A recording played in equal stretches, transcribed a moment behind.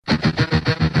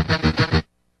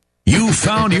You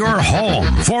found your home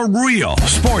for real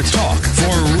sports talk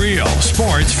for real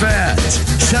sports fans.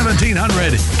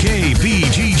 1700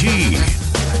 KBGG.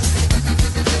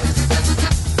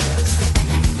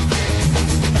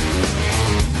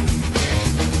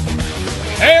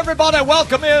 Hey, everybody,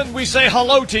 welcome in. We say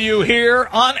hello to you here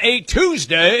on a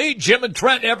Tuesday. Jim and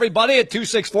Trent, everybody, at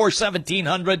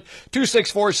 264-1700,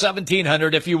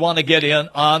 264-1700 if you want to get in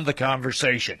on the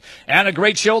conversation. And a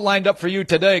great show lined up for you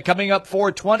today. Coming up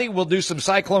 420, we'll do some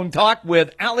Cyclone talk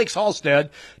with Alex Halstead,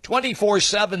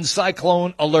 24/7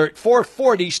 Cyclone Alert.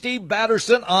 440, Steve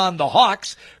Batterson on the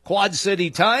Hawks, Quad City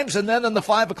Times. And then in the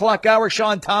 5 o'clock hour,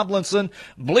 Sean Tomlinson,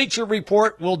 Bleacher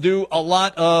Report, will do a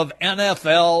lot of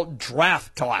NFL draft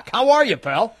talk. How are you,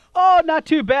 pal? Oh, not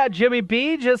too bad, Jimmy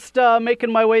B. Just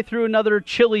making my way through another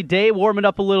chilly day, warming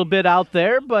up a little bit out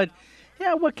there, but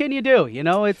yeah, what can you do? You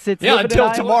know, it's yeah,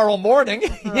 until tomorrow morning.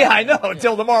 Yeah, I know.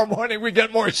 Until tomorrow morning, we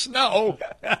get more snow.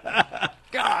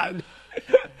 God.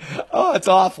 Oh, it's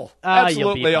awful.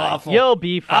 Absolutely awful. You'll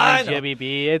be fine, Jimmy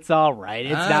B. It's all right.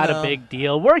 It's not a big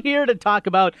deal. We're here to talk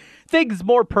about things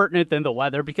more pertinent than the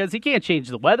weather, because you can't change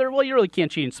the weather. Well, you really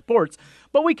can't change sports,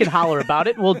 but we can holler about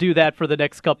it. We'll do that for the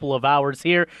next couple of hours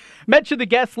here. Mentioned the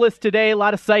guest list today. A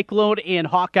lot of Cyclone and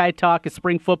Hawkeye talk as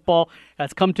spring football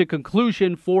has come to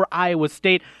conclusion for Iowa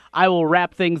State. I will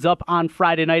wrap things up on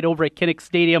Friday night over at Kinnick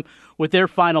Stadium with their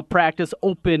final practice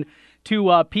open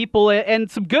to people. And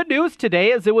some good news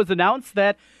today, as it was announced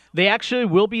that they actually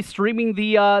will be streaming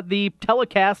the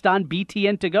telecast on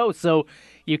BTN to go. So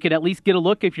you can at least get a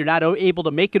look if you're not able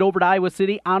to make it over to Iowa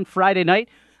City on Friday night.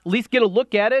 At least get a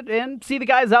look at it and see the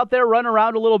guys out there run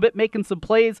around a little bit, making some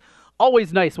plays.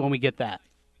 Always nice when we get that.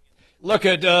 Look,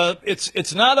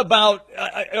 it's not about.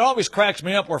 It always cracks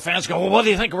me up where fans go, "Well, what do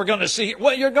you think we're going to see?"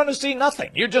 Well, you're going to see nothing.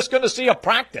 You're just going to see a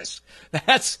practice.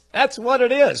 That's what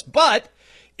it is. But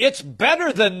it's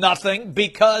better than nothing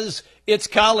because it's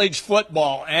college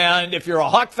football. And if you're a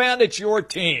Hawk fan, it's your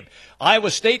team.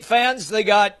 Iowa State fans, they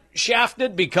got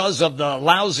shafted because of the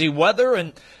lousy weather,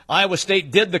 and Iowa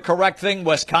State did the correct thing.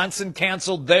 Wisconsin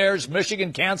canceled theirs.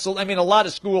 Michigan canceled. I mean, a lot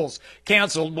of schools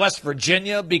canceled. West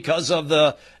Virginia because of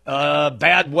the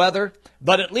bad weather.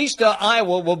 But at least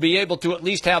Iowa will be able to at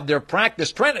least have their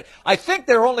practice training. I think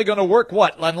they're only going to work,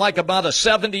 on like about a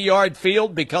 70-yard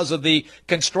field because of the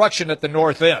construction at the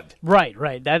north end. Right.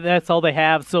 That's all they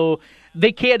have. So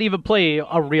they can't even play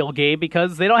a real game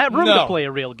because they don't have room to play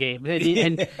a real game.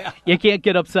 And you can't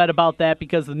get upset about that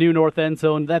because the new north end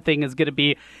zone, that thing is going to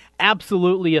be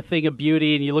absolutely a thing of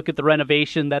beauty. And you look at the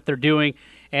renovation that they're doing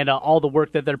and all the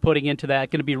work that they're putting into that,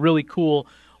 going to be really cool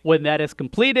when that is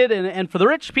completed. And for the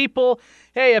rich people,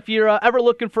 hey, if you're ever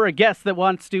looking for a guest that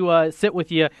wants to sit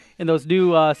with you in those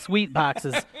new suite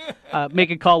boxes,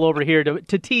 make a call over here to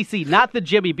TC, not the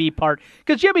Jimmy B part,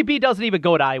 because Jimmy B doesn't even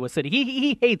go to Iowa City.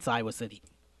 He hates Iowa City.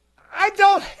 I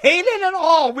don't hate it at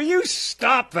all. Will you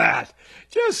stop that?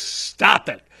 Just stop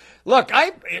it. Look,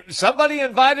 if somebody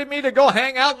invited me to go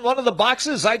hang out in one of the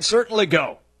boxes, I'd certainly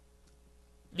go.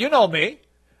 You know me.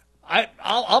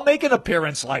 I'll make an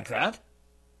appearance like that.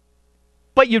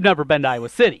 But you've never been to Iowa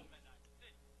City.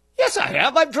 Yes, I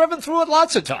have. I've driven through it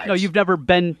lots of times. No, you've never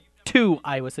been to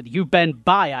Iowa City. You've been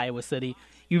by Iowa City.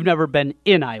 You've never been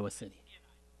in Iowa City.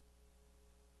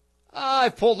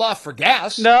 I've pulled off for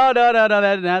gas. No.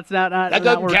 That's not that what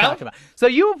doesn't we're count? talking about. So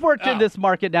you've worked in this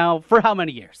market now for how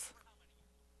many years?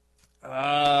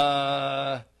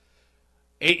 8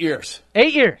 years.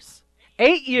 8 years.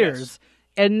 8 years, yes.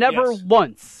 And never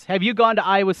once have you gone to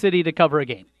Iowa City to cover a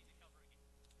game.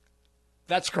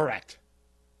 That's correct.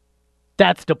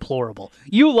 That's deplorable.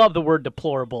 You love the word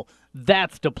deplorable.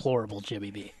 That's deplorable,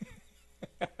 Jimmy B.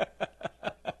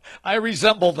 I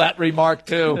resemble that remark,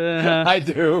 too. I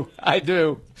do.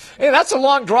 Hey, that's a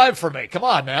long drive for me. Come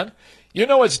on, man. You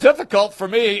know, it's difficult for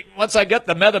me once I get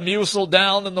the Metamucil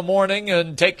down in the morning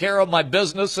and take care of my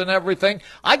business and everything.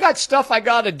 I got stuff I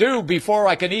got to do before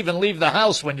I can even leave the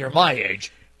house when you're my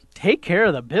age. Take care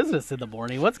of the business in the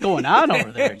morning. What's going on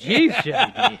over there? Jeez,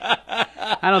 Jimmy B.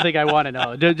 I don't think I want to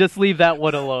know. Just leave that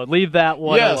one alone.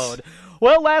 Alone.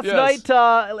 Well, last night,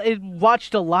 I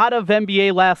watched a lot of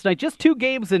NBA last night. Just 2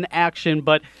 games in action,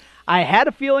 but I had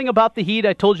a feeling about the Heat.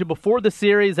 I told you before the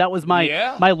series that was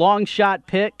my long shot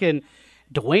pick. And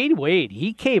Dwayne Wade,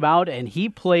 he came out and he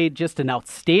played just an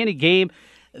outstanding game.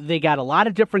 They got a lot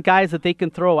of different guys that they can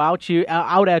throw out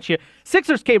at you.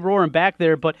 Sixers came roaring back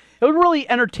there, but it was a really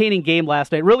entertaining game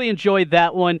last night. Really enjoyed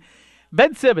that one.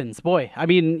 Ben Simmons, boy, I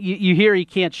mean, you hear he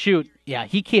can't shoot. Yeah,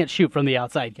 he can't shoot from the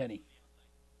outside, can he?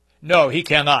 No, he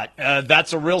cannot.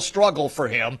 That's a real struggle for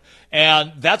him.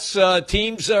 And that's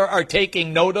teams are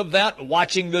taking note of that,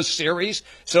 watching this series.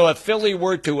 So if Philly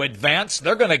were to advance,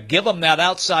 they're going to give him that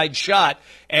outside shot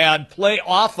and play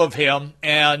off of him,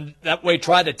 and that way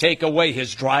try to take away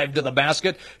his drive to the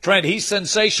basket. Trent, he's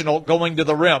sensational going to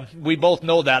the rim. We both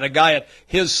know that. A guy at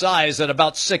his size, at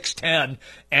about 6'10",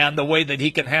 and the way that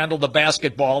he can handle the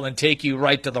basketball and take you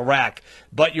right to the rack.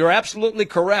 But you're absolutely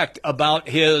correct about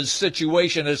his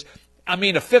situation. A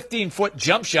 15-foot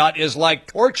jump shot is like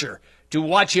torture to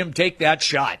watch him take that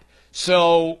shot.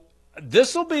 So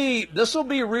this will be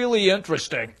really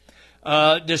interesting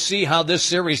to see how this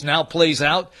series now plays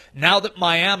out, now that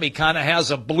Miami kind of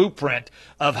has a blueprint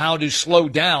of how to slow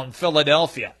down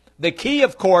Philadelphia. The key,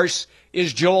 of course,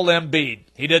 is Joel Embiid.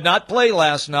 He did not play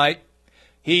last night.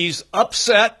 He's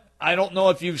upset. I don't know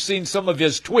if you've seen some of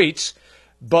his tweets,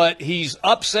 but he's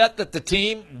upset that the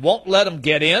team won't let him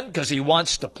get in because he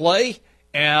wants to play.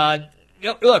 And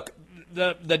look,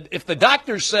 if the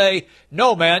doctors say,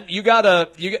 no, man, you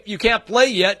can't play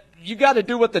yet, you got to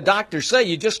do what the doctors say.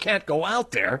 You just can't go out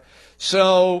there.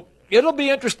 So it'll be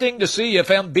interesting to see if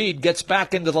Embiid gets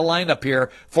back into the lineup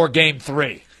here for Game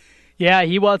 3. Yeah,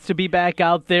 he wants to be back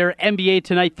out there. NBA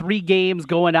tonight, 3 games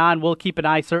going on. We'll keep an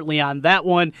eye certainly on that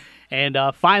one. And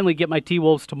finally get my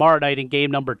T-Wolves tomorrow night in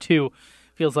game number 2.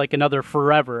 Feels like another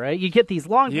forever, right? You get these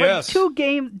long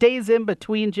 2 days in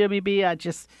between, Jimmy B.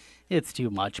 It's too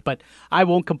much, but I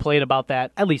won't complain about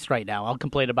that, at least right now. I'll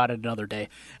complain about it another day,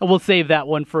 and we'll save that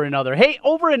one for another. Hey,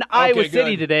 over in Iowa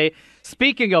City today,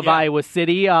 speaking of Iowa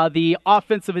City, the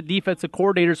offensive and defensive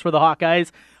coordinators for the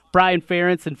Hawkeyes, Brian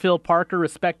Ferentz and Phil Parker,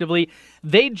 respectively,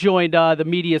 they joined the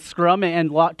media scrum and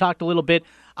talked a little bit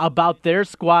about their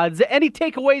squads. Any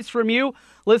takeaways from you?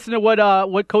 Listen to what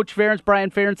Coach Ferentz, Brian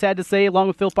Ferentz, had to say along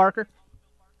with Phil Parker.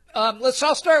 I'll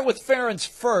start with Ferentz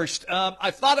first.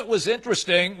 I thought it was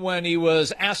interesting when he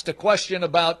was asked a question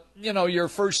about, your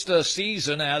first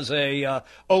season as a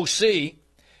OC,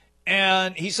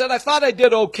 and he said, "I thought I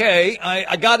did okay.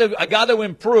 I got to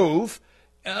improve."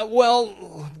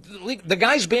 The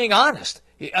guy's being honest.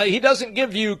 He doesn't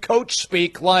give you coach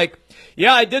speak like,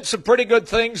 "Yeah, I did some pretty good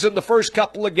things in the first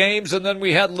couple of games, and then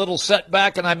we had a little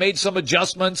setback, and I made some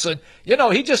adjustments." And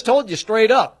he just told you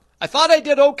straight up, "I thought I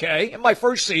did okay in my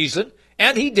first season,"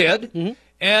 and he did. Mm-hmm.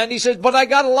 And he said, "But I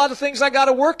got a lot of things I got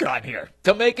to work on here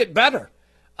to make it better."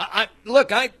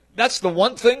 That's the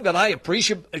one thing that I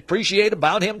appreciate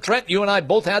about him. Trent, you and I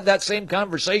both had that same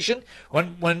conversation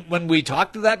when we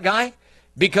talked to that guy,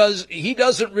 because he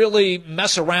doesn't really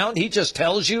mess around. He just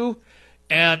tells you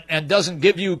and doesn't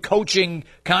give you coaching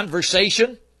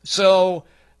conversation. So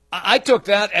I took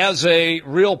that as a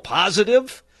real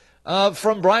positive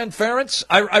from Brian Ferentz.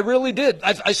 I really did.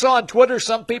 I saw on Twitter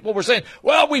some people were saying,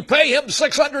 "Well, we pay him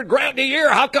 $600,000 a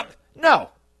year. How come?" No.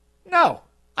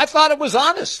 I thought it was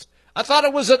honest. I thought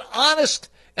it was an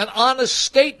honest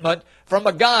statement from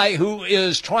a guy who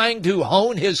is trying to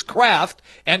hone his craft,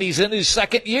 and he's in his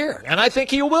second year. And I think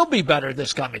he will be better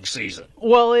this coming season.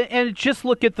 Well, and just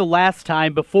look at the last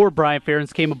time before Brian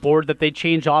Ferentz came aboard that they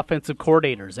changed offensive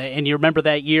coordinators. And you remember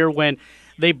that year when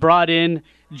they brought in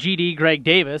GD Greg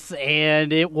Davis,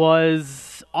 and it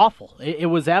was awful. It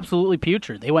was absolutely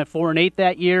putrid. They went 4-8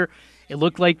 that year. It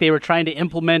looked like they were trying to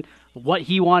implement what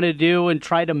he wanted to do and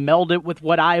try to meld it with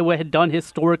what Iowa had done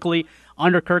historically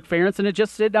under Kirk Ferentz, and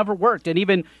it never worked. And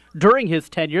even during his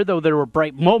tenure, though there were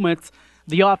bright moments,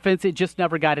 the offense, it just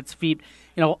never got its feet,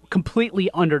 completely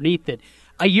underneath it.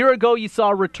 A year ago, you saw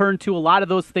a return to a lot of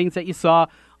those things that you saw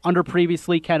under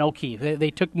previously Ken O'Keefe. They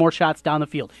took more shots down the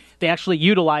field. They actually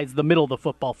utilized the middle of the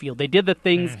football field. They did the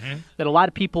things that a lot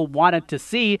of people wanted to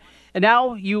see. And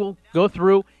now you go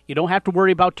through, you don't have to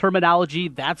worry about terminology.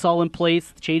 That's all in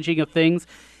place, changing of things.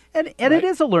 And it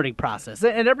is a learning process.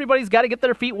 And everybody's got to get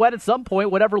their feet wet at some point,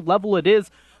 whatever level it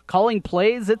is. Calling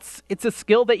plays, it's a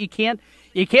skill that you can't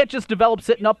just develop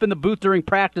sitting up in the booth during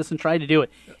practice and try to do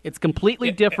it. It's completely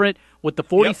different with the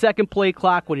 40-second play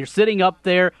clock when you're sitting up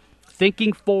there,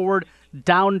 thinking forward,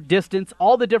 down distance,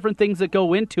 all the different things that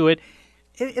go into it.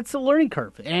 It's a learning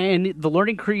curve. And the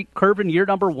learning curve in year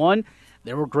number 1,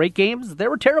 there were great games. There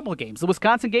were terrible games. The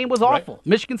Wisconsin game was awful. Right.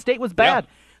 Michigan State was bad. Yeah.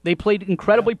 They played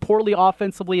incredibly poorly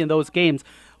offensively in those games.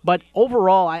 But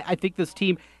overall, I think this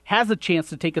team has a chance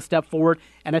to take a step forward,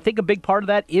 and I think a big part of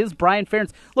that is Brian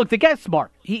Ferentz. Look, the guy's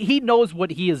smart. He knows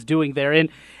what he is doing there. And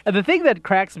the thing that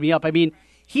cracks me up,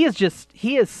 he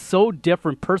is so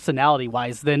different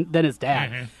personality-wise than his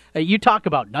dad. Mm-hmm. You talk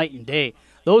about night and day.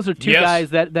 Those are two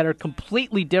guys that are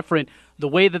completely different the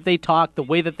way that they talk, the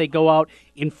way that they go out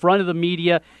in front of the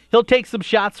media. He'll take some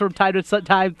shots from time to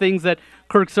time, things that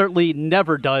Kirk certainly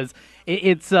never does.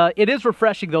 It is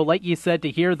refreshing, though, like you said,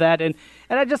 to hear that. And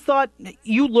I just thought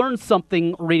you learned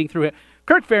something reading through it.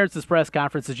 Kirk Ferentz's press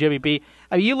conference, Jimmy B.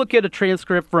 I mean, you look at a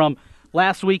transcript from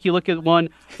last week, you look at one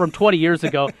from 20 years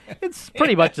ago, it's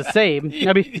pretty much the same.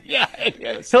 I mean, yeah,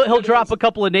 he'll drop a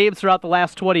couple of names throughout the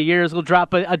last 20 years. He'll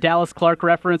drop a Dallas Clark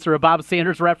reference or a Bob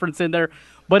Sanders reference in there.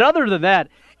 But other than that,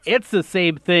 it's the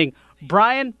same thing.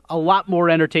 Brian, a lot more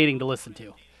entertaining to listen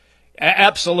to.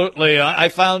 Absolutely. I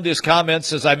found his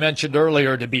comments, as I mentioned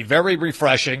earlier, to be very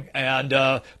refreshing and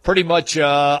pretty much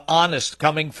honest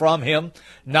coming from him,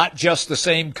 not just the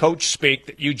same coach speak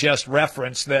that you just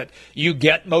referenced that you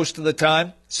get most of the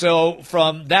time. So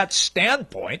from that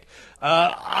standpoint,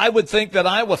 I would think that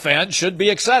Iowa fans should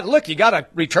be excited. Look, you got a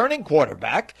returning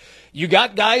quarterback. You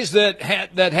got guys that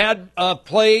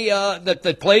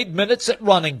played minutes at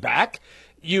running back.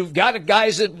 You've got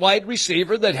guys at wide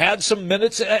receiver that had some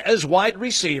minutes as wide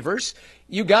receivers.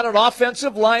 You got an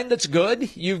offensive line that's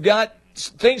good. You've got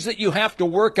things that you have to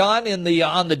work on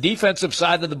on the defensive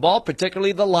side of the ball,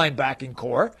 particularly the linebacking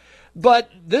core.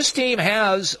 But this team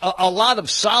has a lot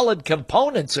of solid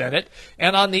components in it.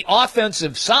 And on the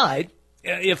offensive side,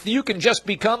 if you can just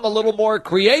become a little more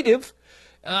creative,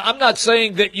 I'm not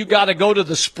saying that you got to go to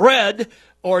the spread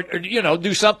or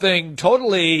do something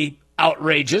totally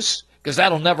outrageous, because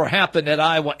that'll never happen at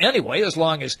Iowa anyway, as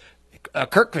long as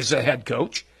Kirk is a head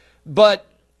coach. But,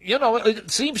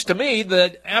 it seems to me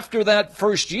that after that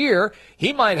first year,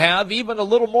 he might have even a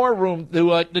little more room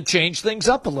to change things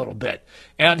up a little bit.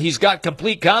 And he's got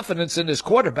complete confidence in his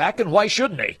quarterback, and why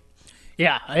shouldn't he?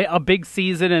 Yeah, a big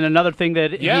season. And another thing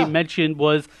that he mentioned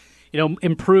was,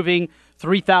 improving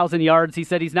 3,000 yards. He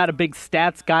said he's not a big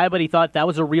stats guy, but he thought that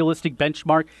was a realistic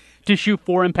benchmark to shoot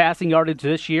for in passing yardage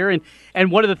this year.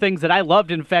 And one of the things that I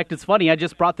loved, in fact, it's funny, I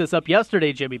just brought this up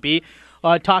yesterday, Jimmy B,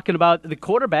 talking about the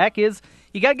quarterback, is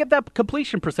you got to get that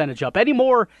completion percentage up.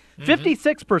 Anymore,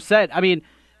 56%. I mean,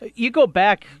 you go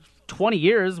back 20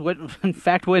 years,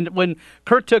 when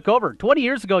Kirk took over, 20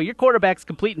 years ago, your quarterback's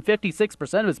completing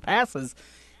 56% of his passes.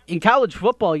 In college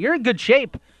football, you're in good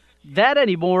shape. That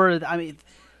anymore, I mean,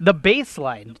 the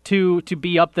baseline to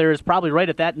be up there is probably right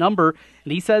at that number,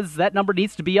 and he says that number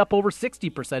needs to be up over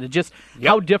 60%. It's just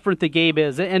how different the game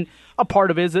is, and a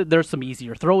part of it is that there's some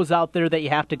easier throws out there that you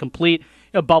have to complete,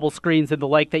 bubble screens and the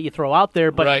like that you throw out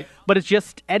there, but it's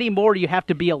just anymore you have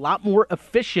to be a lot more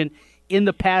efficient in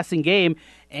the passing game,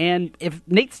 and if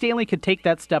Nate Stanley could take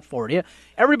that step forward,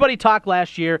 everybody talked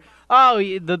last year,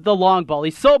 the long ball,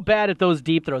 he's so bad at those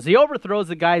deep throws, he overthrows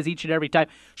the guys each and every time.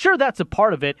 Sure, that's a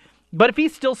part of it. But if he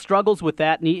still struggles with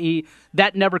that and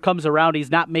that never comes around, he's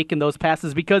not making those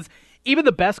passes, because even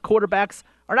the best quarterbacks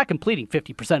are not completing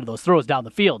 50% of those throws down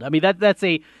the field. I mean, that's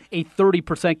a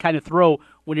 30% kind of throw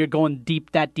when you're going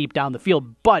that deep down the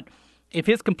field. But if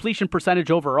his completion percentage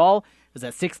overall is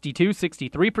at 62,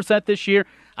 63% this year,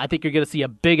 I think you're going to see a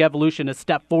big evolution, a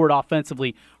step forward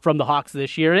offensively from the Hawks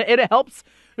this year. And it helps.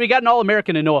 We got an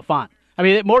All-American in Noah Fant. I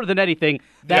mean, more than anything,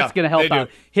 that's going to help out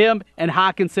him and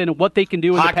Hawkinson and what they can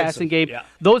do in the passing game. Yeah.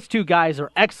 Those two guys are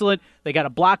excellent. They got a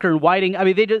blocker in Whiting. I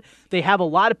mean, they have a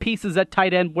lot of pieces at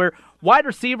tight end where wide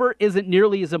receiver isn't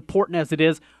nearly as important as it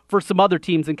is for some other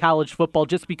teams in college football,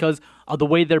 just because of the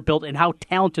way they're built and how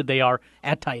talented they are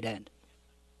at tight end.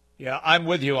 Yeah, I'm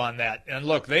with you on that. And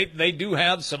look, they do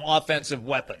have some offensive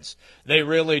weapons. They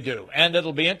really do. And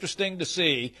it'll be interesting to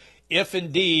see if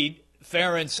indeed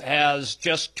Ferentz has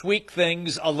just tweaked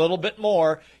things a little bit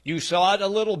more. You saw it a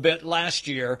little bit last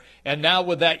year, and now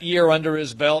with that year under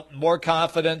his belt, more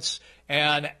confidence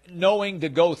and knowing to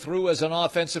go through as an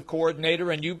offensive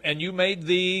coordinator, and you made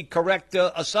the correct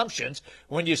assumptions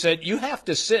when you said you have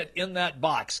to sit in that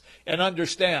box and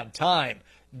understand time,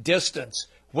 distance,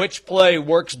 which play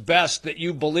works best that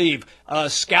you believe,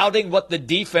 scouting what the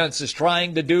defense is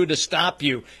trying to do to stop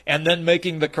you, and then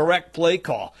making the correct play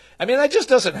call. I mean, that just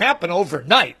doesn't happen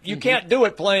overnight. You can't do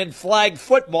it playing flag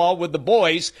football with the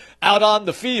boys out on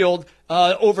the field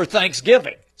over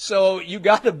Thanksgiving. So you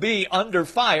got to be under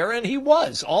fire, and he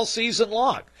was all season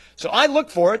long. So I look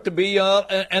for it to be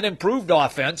an improved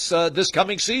offense this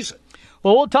coming season.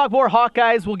 Well, we'll talk more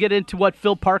Hawkeyes. We'll get into what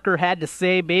Phil Parker had to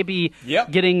say, maybe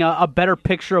getting a better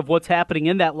picture of what's happening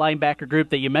in that linebacker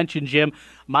group that you mentioned, Jim.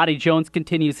 Monty Jones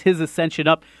continues his ascension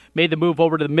up, made the move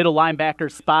over to the middle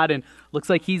linebacker spot, and looks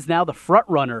like he's now the front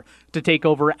runner to take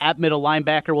over at middle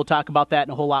linebacker. We'll talk about that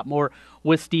and a whole lot more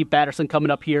with Steve Patterson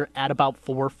coming up here at about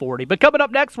 4:40. But coming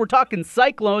up next, we're talking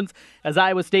Cyclones as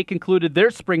Iowa State concluded their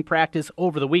spring practice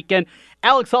over the weekend.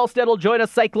 Alex Halstead will join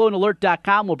us,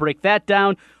 CycloneAlert.com. We'll break that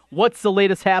down. What's the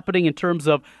latest happening in terms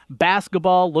of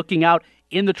basketball, looking out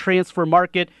in the transfer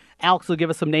market? Alex will give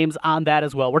us some names on that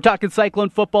as well. We're talking Cyclone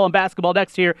football and basketball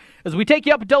next here as we take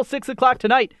you up until 6 o'clock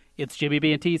tonight. It's Jimmy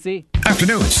B and TC.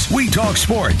 Afternoons, we talk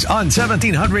sports on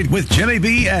 1700 with Jimmy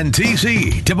B and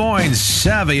TC. Des Moines'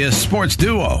 savviest sports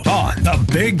duo on the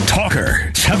Big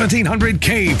Talker, 1700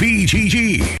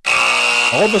 KBGG.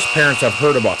 All of us parents have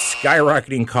heard about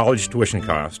skyrocketing college tuition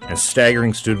costs and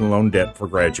staggering student loan debt for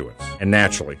graduates. And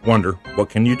naturally, wonder, what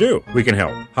can you do? We can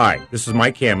help. Hi, this is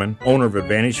Mike Hammond, owner of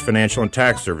Advantage Financial and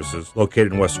Tax Services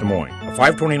located in West Des Moines. A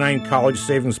 529 college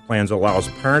savings plan allows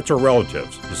parents or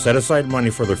relatives to set aside money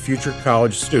for their future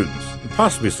college students and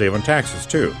possibly save on taxes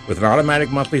too. With an automatic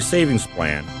monthly savings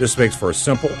plan, this makes for a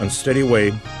simple and steady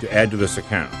way to add to this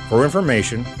account. For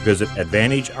information, visit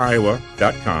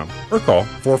AdvantageIowa.com or call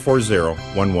 440-1133.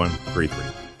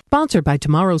 Sponsored by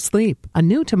Tomorrow Sleep, a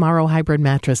new Tomorrow hybrid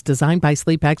mattress designed by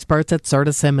sleep experts at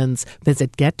Serta Simmons.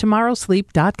 Visit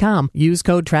GetTomorrowSleep.com. Use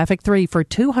code TRAFFIC3 for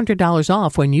 $200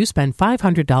 off when you spend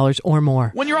 $500 or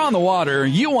more. When you're on the water,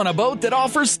 you want a boat that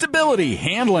offers stability,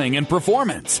 handling, and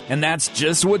performance. And that's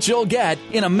just what you'll get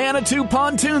in a Manitou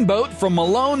pontoon boat from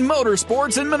Malone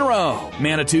Motorsports in Monroe.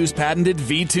 Manitou's patented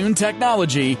V-Tune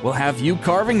technology will have you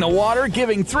carving the water,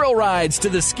 giving thrill rides to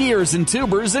the skiers and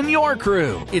tubers in your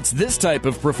crew. It's this type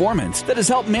of performance that has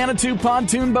helped Manitou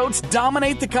pontoon boats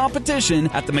dominate the competition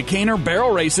at the McCainer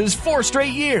Barrel Races 4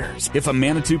 straight years. If a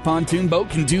Manitou pontoon boat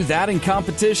can do that in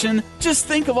competition, just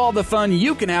think of all the fun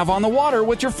you can have on the water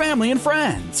with your family and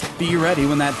friends. Be ready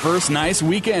when that first nice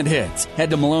weekend hits. Head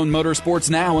to Malone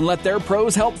Motorsports now and let their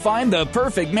pros help find the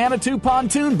perfect Manitou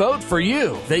pontoon boat for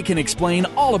you. They can explain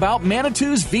all about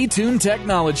Manitou's V-Tune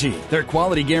technology, their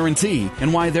quality guarantee,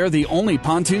 and why they're the only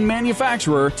pontoon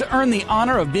manufacturer to earn the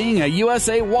honor of being a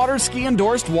USA Water Ski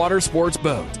endorsed water sports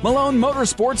boat. Malone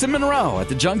Motorsports in Monroe at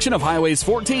the junction of Highways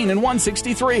 14 and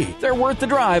 163. They're worth the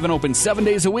drive and open 7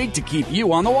 days a week to keep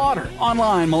you on the water.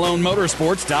 Online,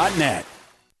 MaloneMotorsports.net.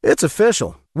 It's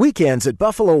official. Weekends at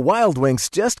Buffalo Wild Wings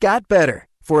just got better.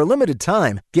 For a limited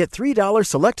time, get $3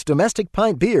 select domestic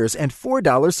pint beers and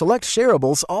 $4 select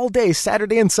shareables all day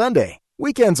Saturday and Sunday.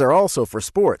 Weekends are also for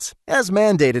sports, as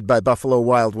mandated by Buffalo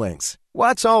Wild Wings.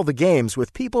 Watch all the games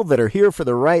with people that are here for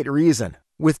the right reason.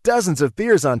 With dozens of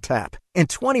beers on tap and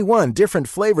 21 different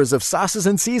flavors of sauces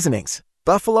and seasonings.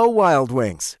 Buffalo Wild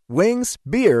Wings. Wings,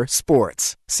 beer,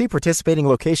 sports. See participating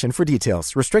location for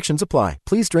details. Restrictions apply.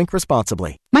 Please drink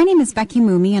responsibly. My name is Becky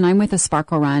Moomey, and I'm with the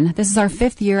Sparkle Run. This is our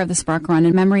 5th year of the Sparkle Run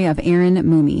in memory of Aaron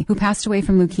Moomey, who passed away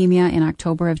from leukemia in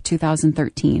October of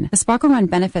 2013. The Sparkle Run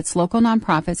benefits local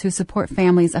nonprofits who support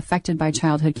families affected by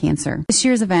childhood cancer. This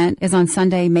year's event is on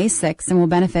Sunday, May 6th, and will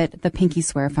benefit the Pinky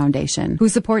Swear Foundation, who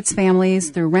supports families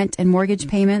through rent and mortgage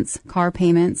payments, car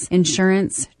payments,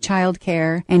 insurance, child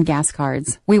care, and gas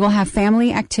cards. We will have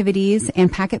family activities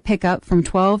and packet pickup from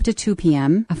 12 to 2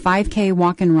 p.m., a 5K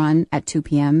walk and run at 2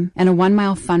 p.m., and a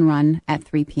 1-mile fun run at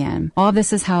 3 p.m. All of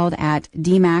this is held at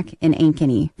DMAC in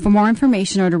Ankeny. For more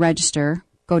information or to register,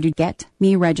 go to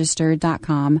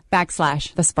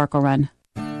getmeregistered.com/the Sparkle Run.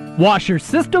 Washer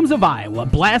Systems of Iowa,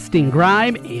 blasting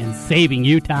grime and saving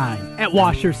you time. At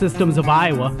Washer Systems of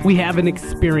Iowa, we have an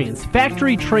experienced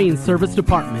factory-trained service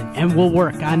department and will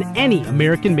work on any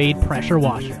American-made pressure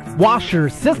washer. Washer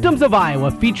Systems of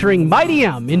Iowa, featuring Mighty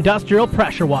M industrial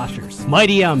pressure washers.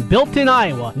 Mighty M, built in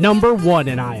Iowa, #1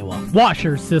 in Iowa.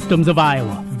 Washer Systems of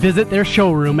Iowa. Visit their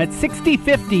showroom at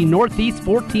 6050 Northeast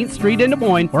 14th Street in Des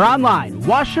Moines or online,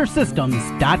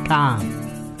 washersystems.com.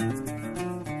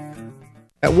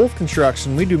 At Wolf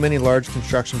Construction, we do many large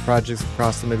construction projects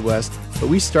across the Midwest, but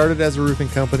we started as a roofing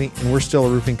company and we're still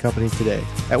a roofing company today.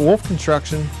 At Wolf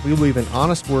Construction, we believe in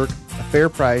honest work, a fair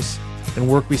price, and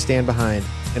work we stand behind,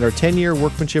 and our 10-year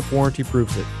workmanship warranty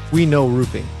proves it. We know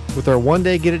roofing. With our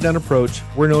one-day get-it-done approach,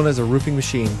 we're known as a roofing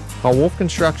machine. Call Wolf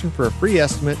Construction for a free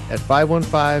estimate at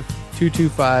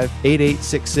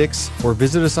 515-225-8866 or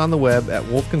visit us on the web at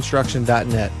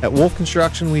wolfconstruction.net. At Wolf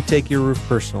Construction, we take your roof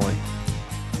personally.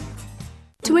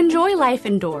 To enjoy life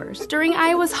indoors during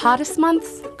Iowa's hottest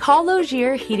months, call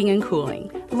Logier Heating and Cooling.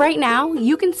 Right now,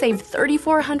 you can save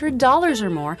 $3,400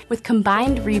 or more with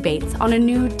combined rebates on a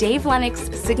new Dave Lennox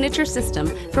signature system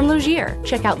from Logier.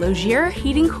 Check out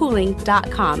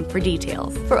LogierHeatingCooling.com for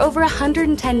details. For over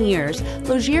 110 years,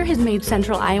 Logier has made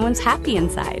Central Iowans happy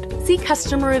inside. See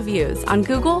customer reviews on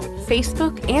Google,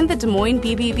 Facebook, and the Des Moines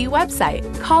BBB website.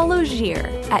 Call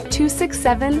Logier at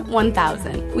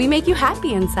 267-1000. We make you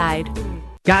happy inside.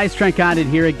 Guys, Trent Condon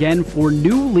here again for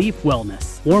New Leaf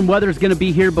Wellness. Warm weather is going to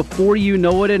be here before you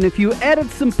know it, and if you added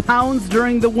some pounds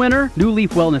during the winter, New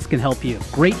Leaf Wellness can help you.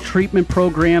 Great treatment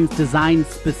programs designed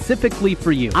specifically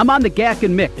for you. I'm on the GAC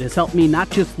and Mick. It has helped me not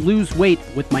just lose weight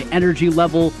with my energy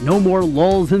level, no more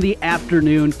lulls in the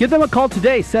afternoon. Give them a call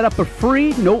today. Set up a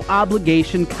free,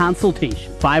 no-obligation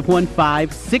consultation.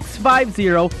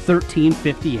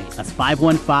 515-650-1358. That's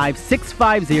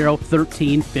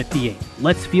 515-650-1358.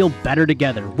 Let's feel better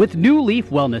together with New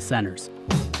Leaf Wellness Centers.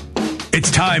 It's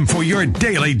time for your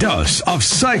daily dose of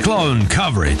Cyclone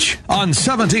coverage on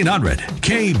 1700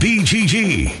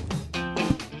 KBGG.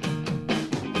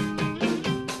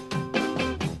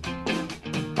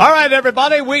 All right,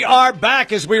 everybody, we are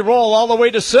back as we roll all the way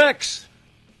to 6.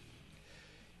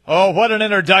 Oh, what an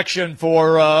introduction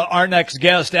for our next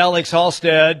guest, Alex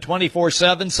Halstead,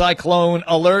 24/7 Cyclone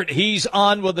Alert. He's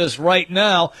on with us right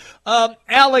now.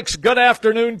 Alex, good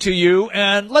afternoon to you.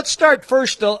 And let's start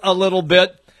first a little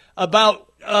bit about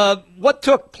what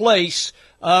took place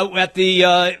at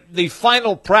the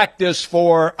final practice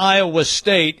for Iowa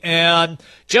State and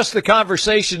just the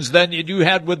conversations then you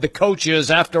had with the coaches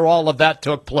after all of that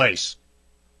took place.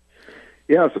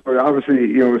 Yeah, so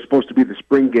obviously, it was supposed to be the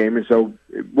spring game, and so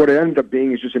what it ended up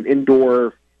being is just an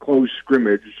indoor closed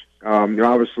scrimmage.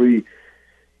 Obviously,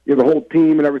 the whole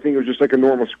team and everything was just like a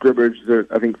normal scrimmage.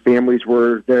 I think families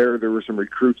were there. There were some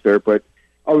recruits there, but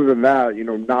other than that,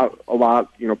 not a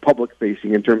lot,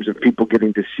 public-facing in terms of people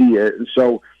getting to see it. And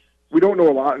so we don't know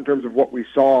a lot in terms of what we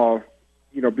saw,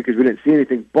 because we didn't see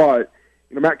anything. But,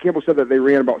 Matt Campbell said that they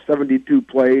ran about 72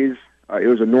 plays. It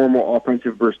was a normal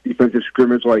offensive versus defensive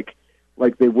scrimmage like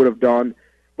they would have done.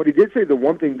 But he did say the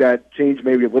one thing that changed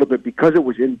maybe a little bit, because it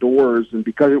was indoors and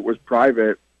because it was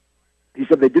private, he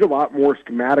said they did a lot more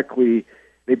schematically.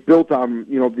 They built on,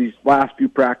 these last few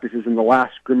practices and the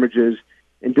last scrimmages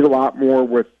and did a lot more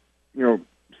with,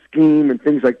 scheme and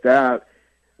things like that.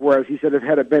 Whereas he said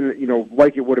had it been,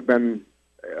 like it would have been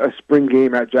a spring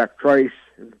game at Jack Trice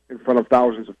in front of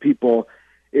thousands of people,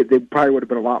 they probably would have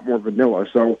been a lot more vanilla.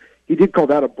 So he did call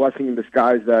that a blessing in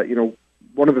disguise that,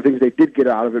 one of the things they did get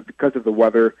out of it because of the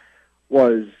weather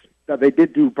was that they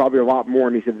did do probably a lot more,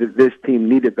 and he said that this team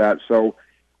needed that. So,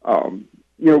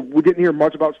 we didn't hear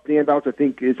much about standouts. I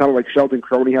think it sounded like Sheldon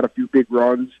Croney had a few big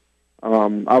runs.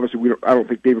 Obviously, I don't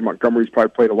think David Montgomery's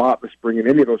probably played a lot this spring in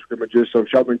any of those scrimmages, so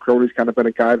Sheldon Croney's kind of been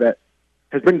a guy that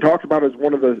has been talked about as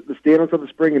one of the standouts of the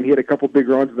spring, and he had a couple big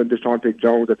runs, and then Deshaunte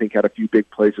Jones, I think, had a few big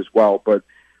plays as well. But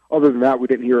other than that, we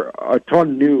didn't hear a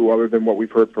ton new other than what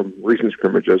we've heard from recent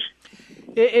scrimmages.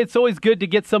 It's always good to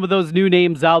get some of those new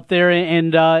names out there,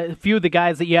 and a few of the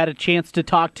guys that you had a chance to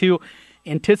talk to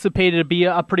anticipated to be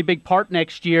a pretty big part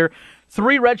next year.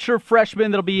 3 redshirt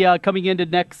freshmen that'll be coming into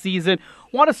next season.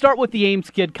 Want to start with the Ames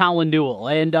kid, Colin Newell,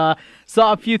 and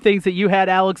saw a few things that you had,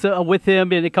 Alex, with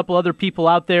him and a couple other people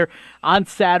out there on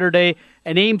Saturday.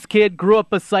 An Ames kid, grew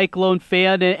up a Cyclone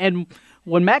fan, and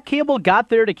when Matt Campbell got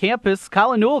there to campus,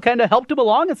 Colin Newell kind of helped him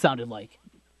along, it sounded like.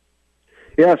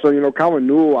 Yeah, so, Colin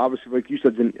Newell, obviously, like you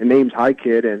said, is an Ames High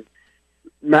kid, and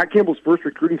Matt Campbell's first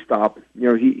recruiting stop,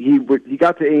 he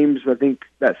got to Ames, I think,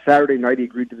 that Saturday night he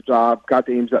agreed to the job, got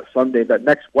to Ames that Sunday. That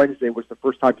next Wednesday was the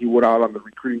first time he went out on the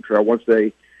recruiting trail once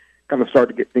they kind of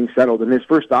started to get things settled. And his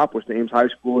first stop was to Ames High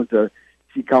School and to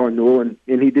see Colin Newell, and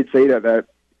he did say that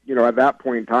at that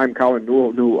point in time, Colin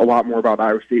Newell knew a lot more about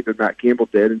Iowa State than Matt Campbell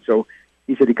did, and so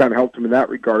he said he kind of helped him in that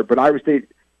regard. But Iowa State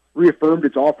reaffirmed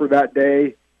its offer that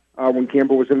day when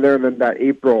Campbell was in there, and then that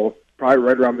April, probably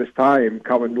right around this time,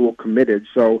 Colin Newell committed.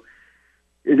 So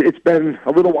it's been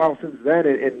a little while since then,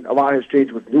 and a lot has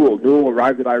changed with Newell. Newell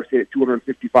arrived at Iowa State at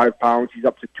 255 pounds. He's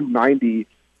up to 290,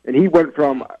 and he went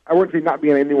from, I wouldn't say not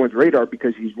being on anyone's radar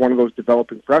because he's one of those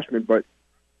developing freshmen, but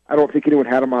I don't think anyone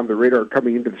had him on the radar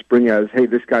coming into the spring as, hey,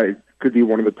 this guy could be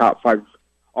one of the top 5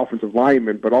 offensive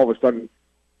linemen. But all of a sudden,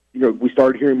 we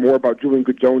started hearing more about Julian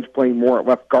Good-Jones playing more at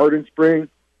left guard in spring,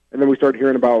 and then we started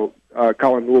hearing about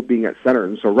Colin Newell being at center.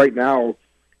 And so right now,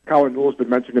 Colin Newell's been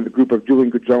mentioned in the group of Julian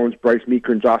Good-Jones, Bryce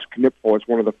Meeker, and Josh Knipfel as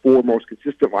one of the 4 most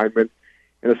consistent linemen.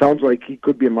 And it sounds like he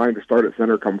could be in line to start at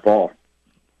center come fall.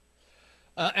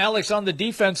 Alex, on the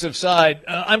defensive side,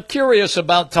 I'm curious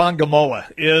about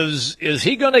Tongamoa. Is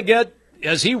he going to get,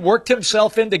 has he worked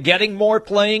himself into getting more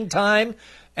playing time?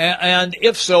 And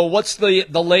if so, what's the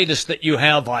latest that you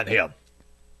have on him?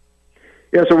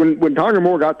 Yeah, so when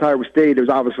Tongamoa got to Iowa State, it was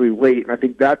obviously late, and I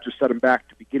think that just set him back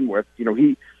to begin with. He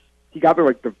got there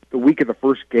like the week of the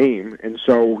first game, and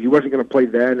so he wasn't going to play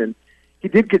then. And he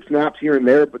did get snaps here and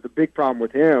there, but the big problem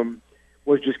with him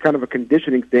was just kind of a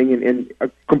conditioning thing and a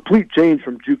complete change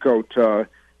from JUCO to,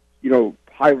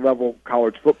 high-level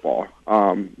college football.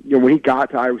 When he got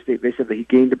to Iowa State, they said that he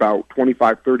gained about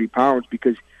 25, 30 pounds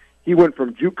because he went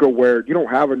from JUCO where you don't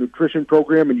have a nutrition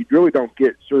program and you really don't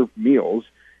get served meals.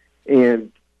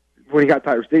 And when he got to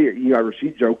Iowa State,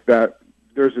 Rasheed joked that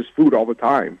there's this food all the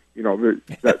time.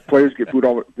 That players get food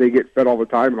they get fed all the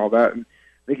time and all that. And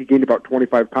I think he gained about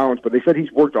 25 pounds, but they said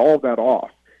he's worked all of that off.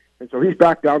 And so he's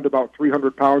back down to about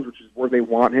 300 pounds, which is where they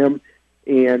want him.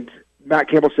 And Matt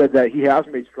Campbell said that he has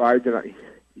made strides and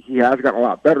he has gotten a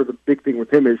lot better. The big thing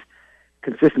with him is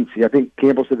consistency. I think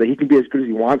Campbell said that he can be as good as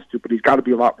he wants to, but he's got to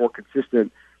be a lot more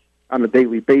consistent on a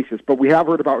daily basis. But we have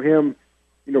heard about him,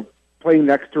 playing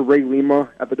next to Ray Lima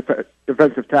at the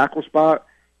defensive tackle spot.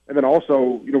 And then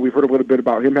also, we've heard a little bit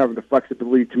about him having the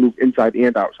flexibility to move inside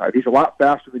and outside. He's a lot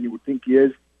faster than you would think he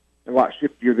is, and a lot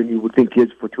shiftier than you would think he is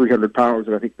for 300 pounds,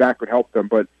 and I think that could help them.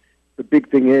 But the big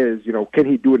thing is, can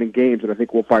he do it in games? And I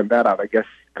think we'll find that out, I guess,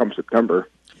 come September.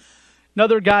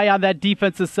 Another guy on that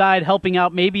defensive side helping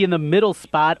out maybe in the middle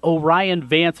spot, Orion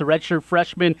Vance, a redshirt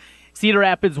freshman, Cedar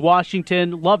Rapids,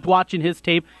 Washington. Loved watching his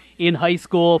tape in high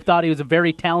school. Thought he was a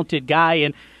very talented guy.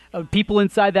 And people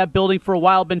inside that building for a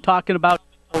while have been talking about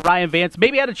Orion Vance.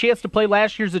 Maybe had a chance to play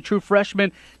last year as a true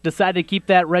freshman. Decided to keep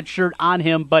that red shirt on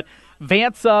him. But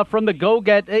Vance from the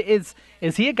go-get, is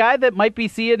he a guy that might be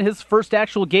seeing his first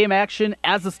actual game action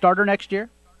as a starter next year?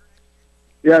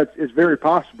 Yeah, it's very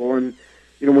possible. And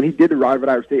when he did arrive at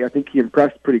Iowa State, I think he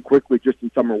impressed pretty quickly just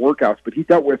in summer workouts. But he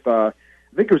dealt with, I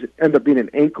think it ended up being an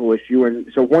ankle issue.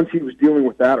 And so once he was dealing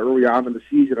with that early on in the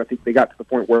season, I think they got to the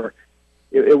point where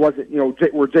it wasn't,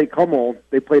 where Jake Hummel,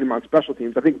 they played him on special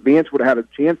teams. I think Vance would have had a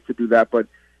chance to do that, but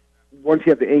once he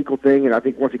had the ankle thing, and I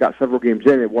think once he got several games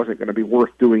in, it wasn't going to be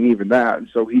worth doing even that. And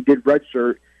so he did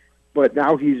redshirt, but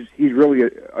now he's really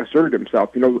asserted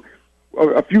himself.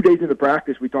 A few days into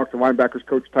practice, we talked to linebackers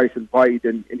coach Tyson Veit,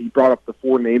 and he brought up the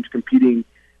four names competing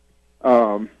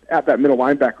at that middle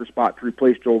linebacker spot to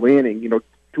replace Joel Lanning.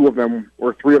 Two of them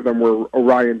or three of them were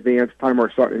Orion Vance,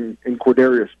 Tymar Sutton, and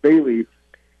Cordarius Bailey.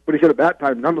 But he said at that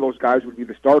time, none of those guys would be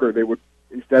the starter. They would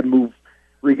instead move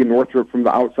Regan Northrup from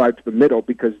the outside to the middle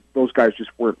because those guys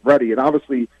just weren't ready. And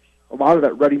obviously, a lot of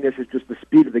that readiness is just the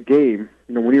speed of the game.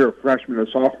 When you're a freshman and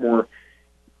a sophomore,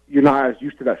 you're not as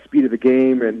used to that speed of the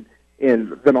game and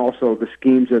then also the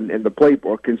schemes and the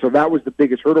playbook. And so that was the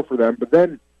biggest hurdle for them. But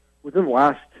then within the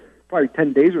last probably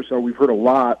 10 days or so, we've heard a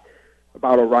lot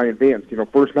about Orion Vance.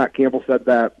 First Matt Campbell said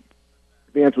that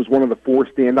Vance was one of the four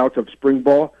standouts of spring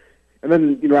ball. And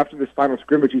then, after this final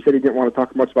scrimmage, he said he didn't want to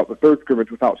talk much about the third scrimmage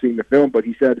without seeing the film, but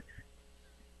he said,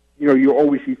 you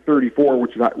always see 34,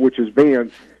 which is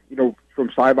Vance, from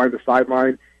sideline to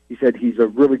sideline. He said he's a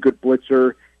really good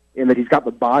blitzer and that he's got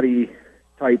the body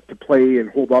type to play and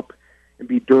hold up and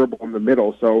be durable in the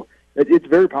middle. So it's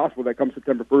very possible that come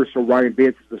September 1st, Orion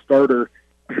Vance is the starter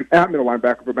at middle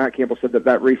linebacker, but Matt Campbell said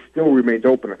that race still remains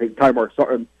open. I think Tymar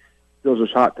Sutton still has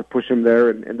a shot to push him there,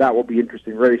 and that will be an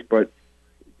interesting race, but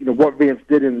what Vance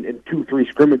did in 2-3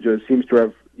 scrimmages seems to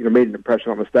have, made an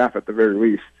impression on the staff at the very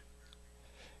least.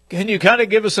 Can you kind of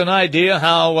give us an idea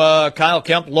how Kyle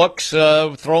Kemp looks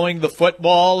throwing the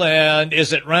football, and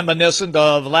is it reminiscent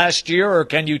of last year, or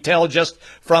can you tell just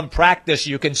from practice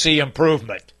you can see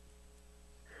improvement?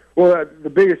 Well,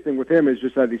 the biggest thing with him is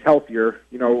just that he's healthier.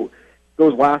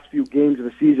 Those last few games of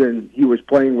the season, he was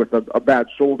playing with a bad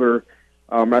shoulder.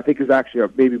 I think it's actually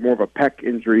maybe more of a pec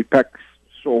injury,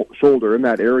 shoulder in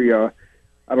that area.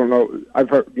 I don't know. I've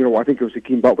heard, I think it was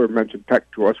Hakeem Butler mentioned pec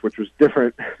to us, which was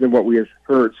different than what we had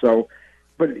heard. So,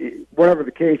 but whatever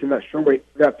the case, in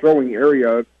that throwing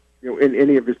area, in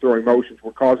any of his throwing motions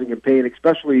were causing him pain,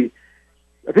 especially,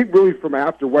 I think really from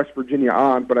after West Virginia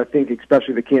on, but I think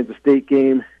especially the Kansas State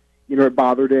game, it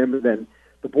bothered him. And then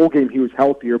the bowl game, he was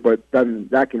healthier, but then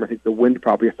that game, I think the wind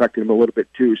probably affected him a little bit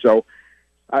too. So,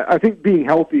 I think being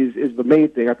healthy is the main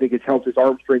thing. I think it's helped his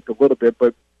arm strength a little bit,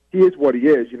 but he is what he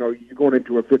is. You're going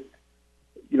into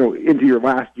into your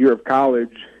last year of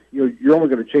college. You're only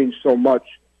going to change so much,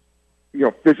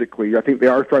 physically. I think they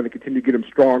are trying to continue to get him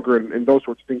stronger and those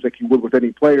sorts of things like you would with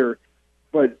any player.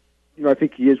 But I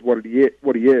think he is what he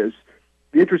is.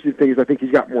 The interesting thing is I think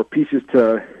he's got more pieces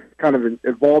to kind of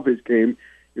evolve his game.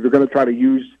 They're going to try to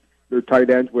use their tight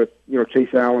ends with,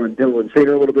 Chase Allen and Dylan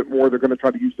Sater a little bit more. They're going to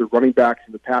try to use their running backs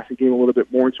in the passing game a little bit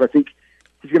more. And so I think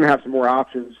he's going to have some more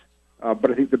options.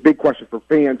 But I think the big question for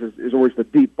fans is always the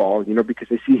deep ball, because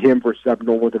they see him versus Evan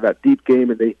Nolan to that deep game,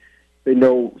 and they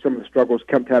know some of the struggles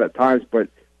Kemp had at times. But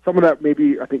some of that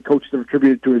maybe I think coaches have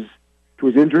attributed to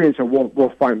his injury, and so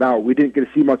we'll find out. We didn't get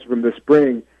to see much of him this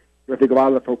spring. I think a lot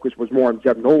of the focus was more on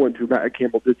Jeb Nolan, who Matt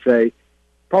Campbell did say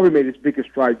probably made his biggest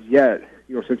strides yet,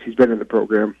 since he's been in the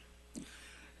program.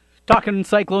 Talking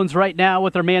Cyclones right now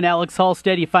with our man Alex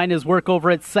Halstead. You find his work over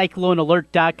at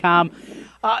CycloneAlert.com.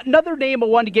 Another name I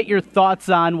wanted to get your thoughts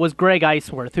on was Greg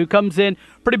Eisworth, who comes in,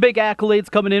 pretty big accolades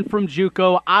coming in from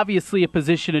JUCO, obviously a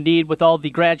position of need with all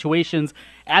the graduations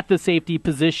at the safety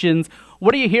positions.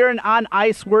 What are you hearing on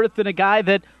Eisworth and a guy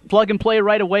that plug and play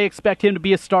right away, expect him to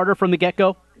be a starter from the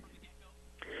get-go?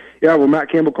 Yeah, well,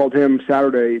 Matt Campbell called him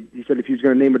Saturday. He said if he was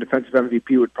going to name a defensive MVP,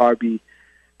 it would probably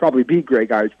be Greg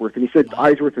Eisworth. And he said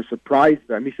Eisworth has surprised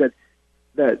them. He said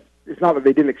that it's not that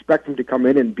they didn't expect him to come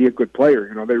in and be a good player.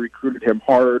 You know, they recruited him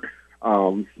hard.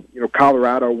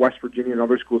 Colorado, West Virginia, and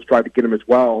other schools tried to get him as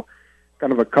well.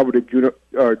 Kind of a coveted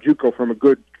JUCO from a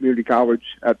good community college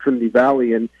at Trinity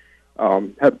Valley, and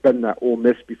had been at Ole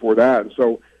Miss before that. And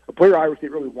so a player Iowa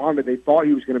State really wanted. They thought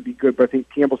he was going to be good, but I think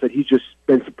Campbell said he's just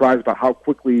been surprised about how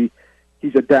quickly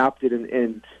he's adapted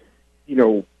and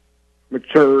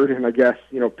matured and I guess,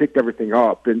 picked everything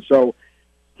up. And so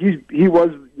he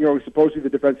was, supposedly the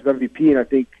defensive MVP, and I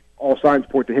think all signs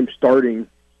point to him starting,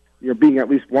 being at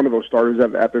least one of those starters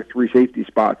at their three safety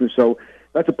spots. And so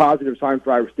that's a positive sign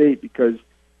for Iowa State because,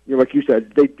 like you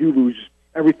said, they do lose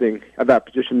everything at that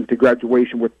position to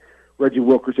graduation with Reggie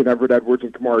Wilkerson, Everett Edwards,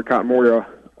 and Kamari Cotton-Moya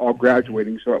all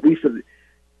graduating. So at least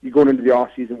you're going into the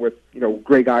offseason with,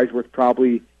 Greg Eisworth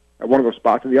probably at one of those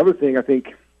spots. And the other thing, I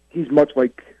think he's much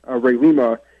like Ray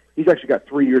Lima. He's actually got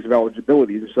 3 years of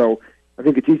eligibility. And so I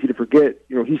think it's easy to forget,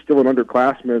 he's still an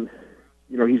underclassman.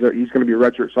 He's going to be a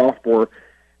redshirt sophomore.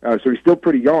 So he's still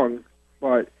pretty young,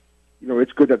 but,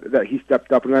 it's good that he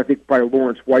stepped up. And I think probably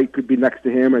Lawrence White could be next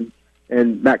to him.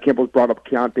 And Matt Campbell's brought up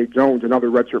Keontae Jones, another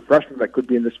redshirt freshman that could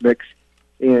be in this mix.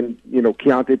 And,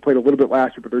 Keontae played a little bit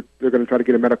last year, but they're going to try to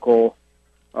get a medical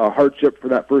hardship for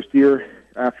that first year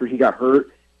after he got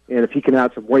hurt. And if he can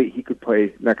add some weight, he could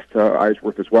play next to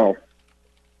Eisworth as well.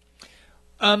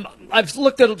 I've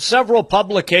looked at several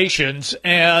publications,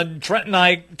 and Trent and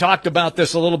I talked about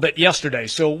this a little bit yesterday,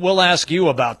 so we'll ask you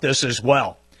about this as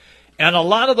well. And a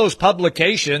lot of those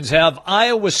publications have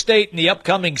Iowa State in the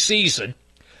upcoming season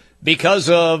because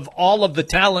of all of the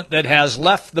talent that has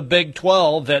left the Big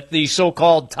 12 at the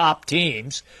so-called top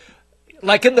teams,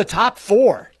 like in the top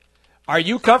 4. Are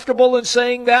you comfortable in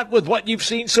saying that with what you've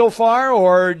seen so far,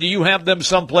 or do you have them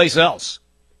someplace else?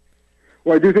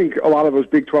 Well, I do think a lot of those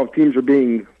Big 12 teams are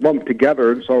being lumped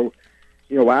together. And so,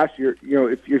 last year,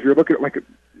 if you're looking at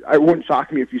it wouldn't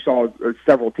shock me if you saw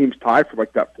several teams tie for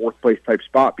that fourth place type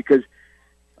spot, because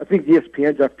I think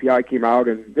ESPN's FPI came out,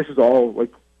 and this is all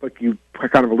like you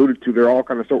kind of alluded to, they're all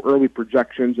kind of so early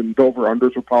projections, and the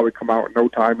over-unders will probably come out in no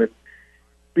time and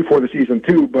before the season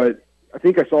too. But I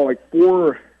think I saw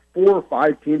four or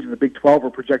five teams in the Big 12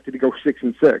 are projected to go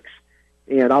 6-6.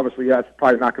 And obviously that's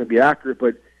probably not going to be accurate,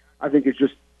 but I think it's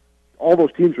just all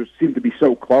those teams seem to be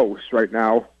so close right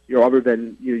now. Other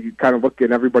than you kind of look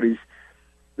at everybody's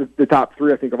the top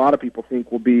 3. I think a lot of people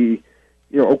think will be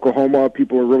Oklahoma.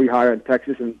 People are really high on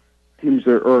Texas, and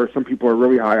some people are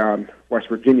really high on West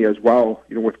Virginia as well.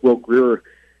 With Will Grier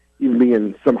even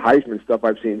being some Heisman stuff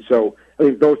I've seen. So I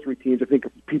think those 3 teams. I think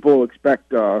people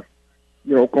expect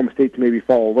Oklahoma State to maybe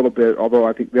fall a little bit, although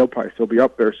I think they'll probably still be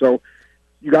up there. So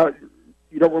you don't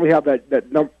really have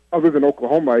that number. Other than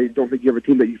Oklahoma, I don't think you have a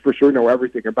team that you for sure know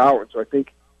everything about. And so I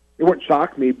think it wouldn't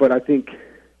shock me, but I think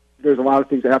there's a lot of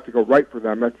things that have to go right for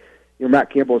them. And,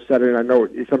 Matt Campbell said it, and I know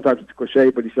sometimes it's cliche,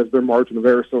 but he says their margin of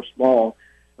error is so small.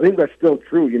 I think that's still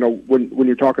true. When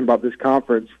you're talking about this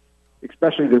conference,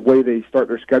 especially the way they start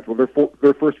their schedule,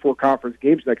 their first 4 conference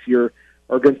games next year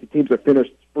are against the teams that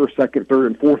finished first, second, third,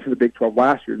 and fourth in the Big 12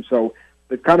 last year. And so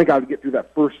they've kind of got to get through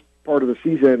that first part of the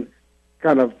season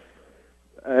kind of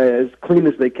as clean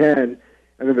as they can,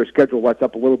 and then their schedule lets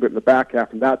up a little bit in the back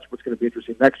half, and that's what's going to be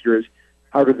interesting next year is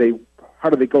how do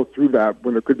they go through that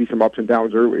when there could be some ups and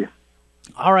downs early.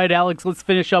 All right, Alex, let's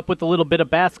finish up with a little bit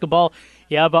of basketball.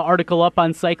 You have an article up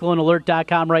on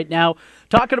CycloneAlert.com right now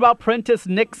talking about Prentice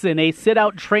Nixon, a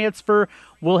sit-out transfer,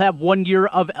 will have 1 year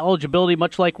of eligibility,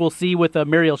 much like we'll see with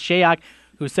Muriel Shayok,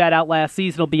 who sat out last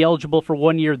season, will be eligible for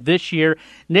 1 year this year.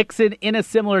 Nixon in a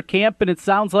similar camp, and it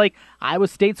sounds like Iowa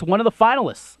State's one of the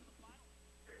finalists.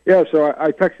 Yeah, so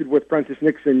I texted with Prentice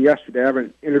Nixon yesterday. I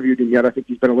haven't interviewed him yet. I think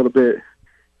he's been a little bit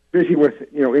busy with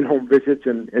in-home visits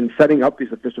and setting up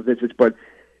these official visits, but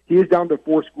he is down to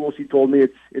 4 schools. He told me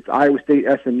it's Iowa State,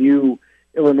 SMU,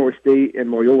 Illinois State,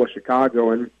 and Loyola Chicago.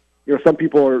 And some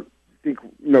people think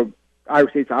Iowa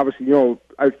State's obviously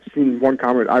I've seen one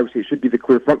comment Iowa State should be the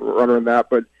clear front runner in that,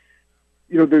 but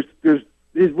there's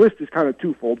his list is kind of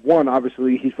twofold. One,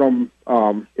 obviously he's from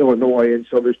Illinois, and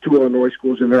so there's 2 Illinois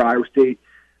schools in there. Iowa State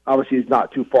obviously is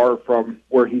not too far from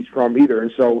where he's from either,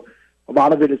 and so a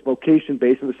lot of it is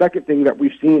location-based. And the second thing that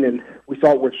we've seen, and we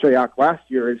saw it with Shayok last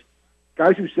year, is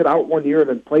guys who sit out 1 year and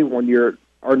then play 1 year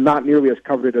are not nearly as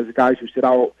coveted as the guys who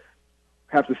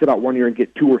have to sit out 1 year and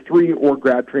get 2 or 3 or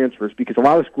grad transfers, because a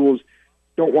lot of schools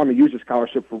don't want to use a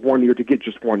scholarship for 1 year to get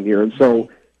just 1 year. And so,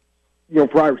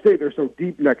 for Iowa State, they're so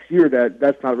deep next year that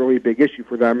that's not really a big issue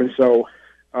for them. And so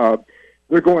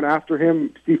they're going after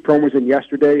him. Steve Prohm was in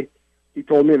yesterday. He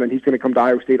told me, and then he's going to come to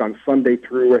Iowa State on Sunday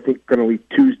through, I think, going to leave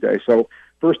Tuesday. So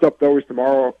first up, though, is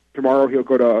tomorrow. Tomorrow he'll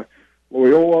go to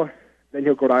Loyola. Then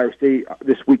he'll go to Iowa State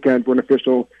this weekend for an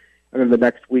official. And then the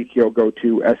next week he'll go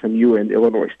to SMU and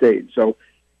Illinois State. So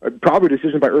probably a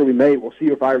decision by early May. We'll see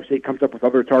if Iowa State comes up with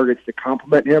other targets to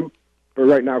complement him. But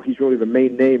right now he's really the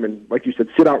main name. And like you said,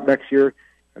 sit out next year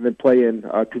and then play in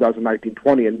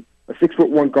 2019-20. And a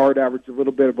 6'1" guard averaged a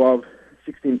little bit above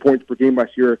 16 points per game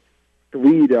last year to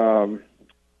lead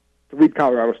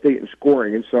Colorado State in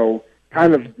scoring. And so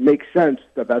kind of makes sense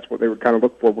that that's what they would kind of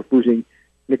look for with losing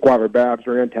Nick Weiler-Babs,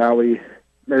 Ryan Talley,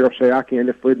 Mario Shayok, and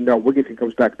if Lindell Wigginton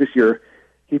comes back this year,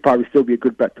 he'd probably still be a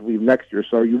good bet to leave next year.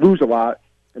 So you lose a lot,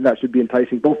 and that should be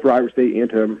enticing both for Iowa State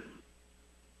and him.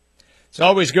 It's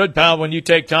always good, pal, when you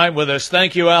take time with us.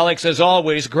 Thank you, Alex, as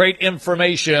always. Great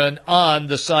information on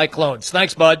the Cyclones.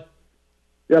 Thanks, bud.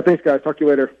 Yeah, thanks, guys. Talk to you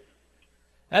later.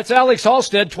 That's Alex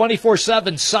Halstead,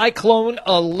 24/7 Cyclone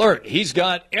Alert. He's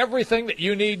got everything that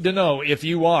you need to know if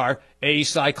you are a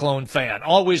Cyclone fan.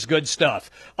 Always good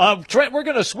stuff. Trent, we're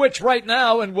going to switch right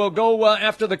now, and we'll go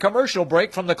after the commercial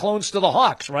break from the Clones to the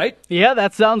Hawks, right? Yeah,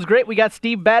 that sounds great. We got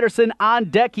Steve Batterson on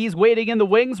deck. He's waiting in the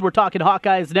wings. We're talking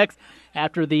Hawkeyes next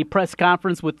after the press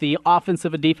conference with the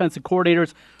offensive and defensive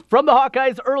coordinators from the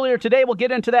Hawkeyes earlier today. We'll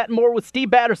get into that and more with Steve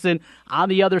Batterson on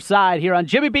the other side here on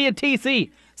Jimmy B and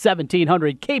TC,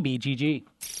 1700 KBGG.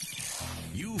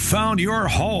 You found your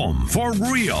home for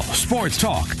real sports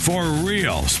talk for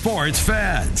real sports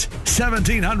fans.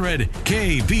 1700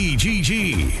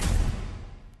 KBGG.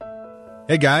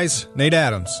 Hey guys, Nate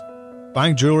Adams.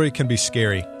 Buying jewelry can be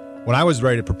scary. When I was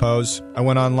ready to propose, I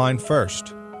went online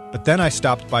first. But then I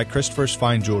stopped by Christopher's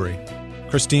Fine Jewelry.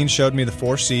 Christine showed me the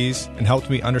 4 C's and helped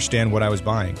me understand what I was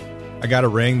buying. I got a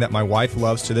ring that my wife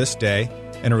loves to this day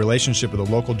and a relationship with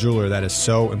a local jeweler that is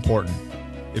so important.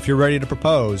 If you're ready to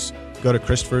propose, go to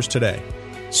Christopher's today.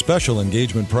 Special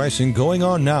engagement pricing going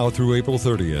on now through April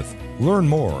 30th. Learn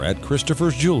more at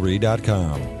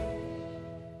Christopher'sJewelry.com.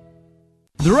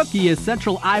 The Rookie is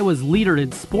Central Iowa's leader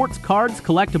in sports cards,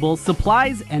 collectibles,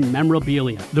 supplies, and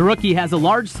memorabilia. The Rookie has a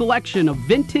large selection of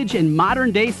vintage and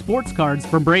modern-day sports cards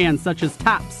from brands such as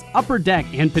Topps, Upper Deck,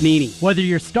 and Panini. Whether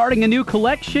you're starting a new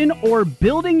collection or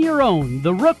building your own,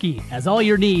 The Rookie has all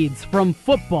your needs from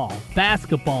football,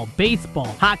 basketball, baseball,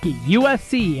 hockey,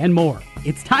 UFC, and more.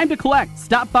 It's time to collect.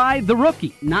 Stop by The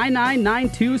Rookie,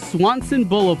 9992 Swanson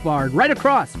Boulevard, right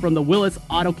across from the Willis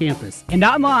Auto Campus, and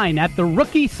online at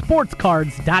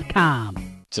therookie-sportscards.com.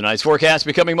 Tonight's forecast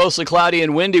becoming mostly cloudy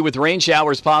and windy with rain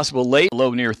showers possible late,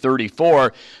 low near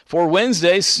 34. For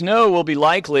Wednesday, snow will be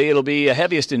likely. It'll be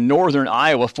heaviest in northern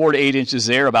Iowa, 4 to 8 inches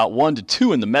there, about 1 to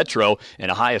 2 in the metro, and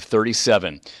a high of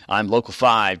 37. I'm Local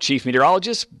 5 Chief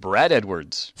Meteorologist Brad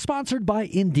Edwards. Sponsored by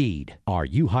Indeed. Are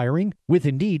you hiring? With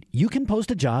Indeed, you can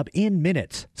post a job in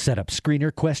minutes, set up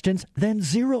screener questions, then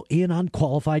zero in on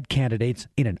qualified candidates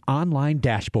in an online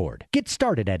dashboard. Get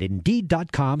started at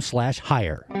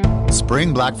Indeed.com/hire.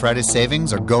 Spring Black Friday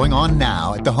savings are going on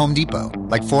now at the Home Depot.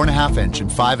 Like 4.5-inch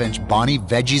and 5-inch Bonnie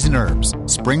veggies and herbs.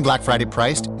 Spring Black Friday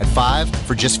priced at $5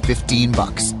 for just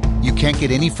 $15. You can't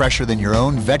get any fresher than your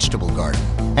own vegetable garden.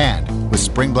 And with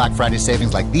Spring Black Friday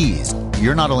savings like these,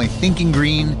 you're not only thinking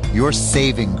green, you're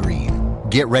saving green.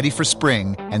 Get ready for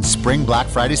spring and Spring Black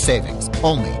Friday savings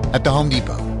only at the Home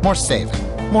Depot. More saving,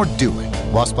 more doing.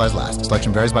 While supplies last.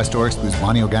 Selection varies by store. Excludes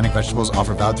Bonnie organic vegetables.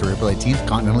 Offer valid through April 18th.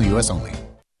 Continental U.S. only.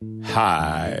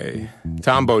 Hi,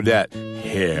 Tom Bodette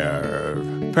here.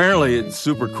 Apparently it's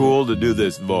super cool to do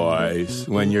this voice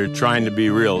when you're trying to be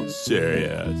real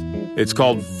serious. It's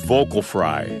called vocal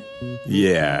fry.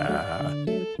 Yeah.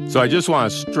 So I just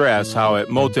want to stress how at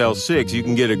Motel 6 you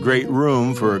can get a great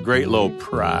room for a great low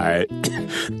price.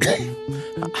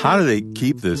 How do they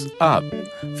keep this up?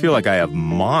 I feel like I have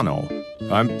mono.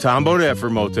 I'm Tom Bodette for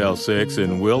Motel 6,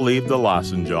 and we'll leave the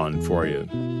lozenge on for you.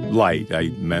 Light, I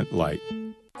meant light.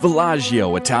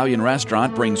 Villaggio Italian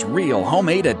Restaurant brings real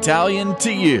homemade Italian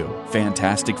to you.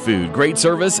 Fantastic food, great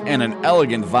service, and an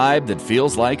elegant vibe that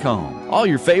feels like home. all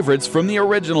your favorites from the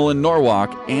original in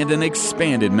Norwalk, and an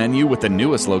expanded menu with the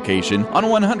newest location on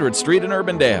 100th Street in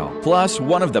Urbandale. Plus,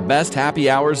 one of the best happy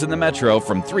hours in the metro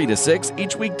from 3 to 6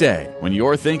 each weekday. When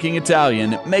you're thinking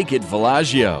Italian, make it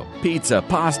Villaggio. Pizza,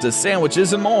 pasta,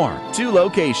 sandwiches, and more. 2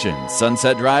 locations,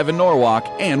 Sunset Drive in Norwalk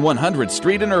and 100th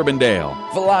Street in Urbandale.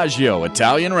 Villaggio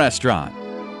Italian Restaurant.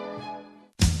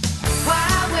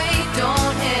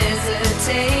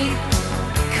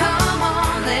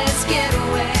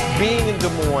 Being in Des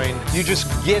Moines, you just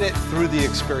get it through the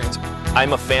experience.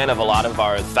 I'm a fan of a lot of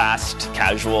our fast,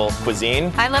 casual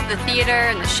cuisine. I love the theater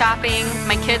and the shopping.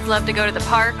 My kids love to go to the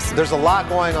parks. There's a lot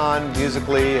going on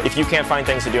musically. If you can't find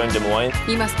things to do in Des Moines,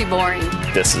 you must be boring.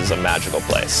 This is a magical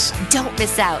place. Don't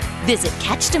miss out. Visit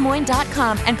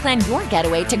CatchDesMoines.com and plan your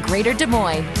getaway to Greater Des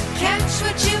Moines. Catch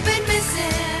what you've been missing.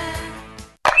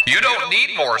 You don't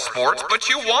need more sports, but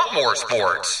you want more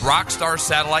sports. Rockstar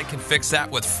Satellite can fix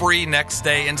that with free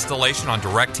next-day installation on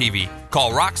DirecTV.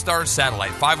 Call Rockstar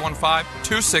Satellite,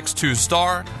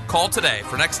 515-262-STAR. Call today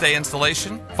for next-day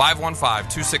installation,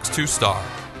 515-262-STAR.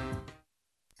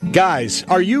 Guys,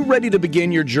 are you ready to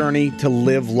begin your journey to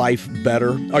live life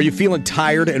better? Are you feeling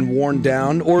tired and worn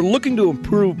down, or looking to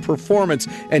improve performance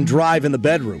and drive in the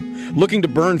bedroom? Looking to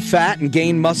burn fat and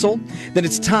gain muscle? Then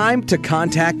it's time to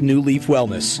contact New Leaf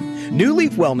Wellness. New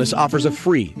Leaf Wellness offers a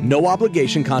free,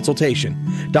 no-obligation consultation.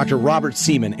 Dr. Robert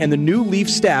Seaman and the New Leaf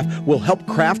staff will help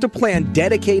craft a plan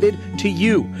dedicated to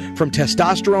you. From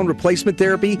testosterone replacement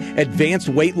therapy, advanced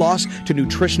weight loss, to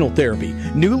nutritional therapy,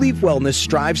 New Leaf Wellness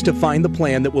strives to find the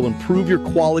plan that will improve your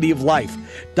quality of life.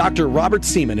 Dr. Robert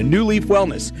Seaman and New Leaf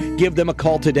Wellness. Give them a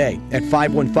call today at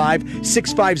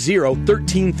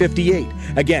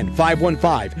 515-650-1358. Again,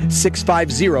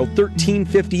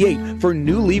 515-650-1358 for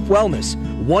New Leaf Wellness.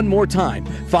 One more time,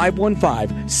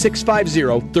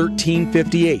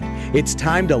 515-650-1358. It's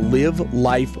time to live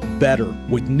life better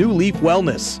with New Leaf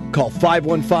Wellness. Call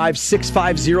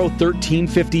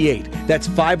 515-650-1358. That's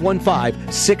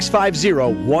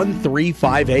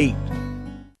 515-650-1358.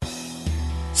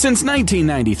 Since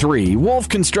 1993, Wolf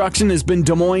Construction has been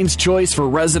Des Moines' choice for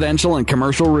residential and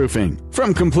commercial roofing.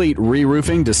 From complete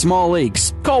re-roofing to small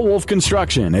leaks, call Wolf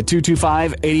Construction at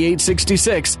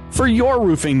 225-8866 for your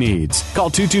roofing needs. Call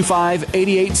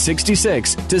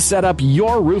 225-8866 to set up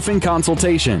your roofing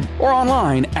consultation or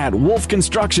online at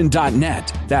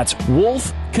wolfconstruction.net. That's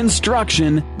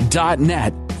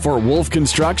wolfconstruction.net for Wolf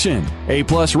Construction. A+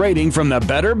 rating from the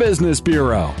Better Business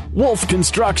Bureau.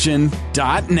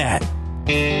 wolfconstruction.net.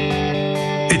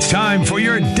 It's time for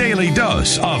your daily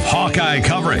dose of Hawkeye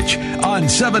coverage on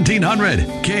 1700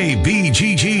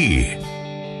 KBGG.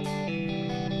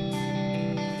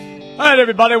 All right,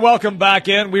 everybody, welcome back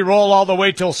in. We roll all the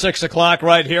way till 6 o'clock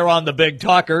right here on the Big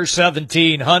Talker,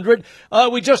 1700.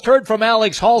 We just heard from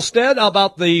Alex Halstead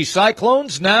about the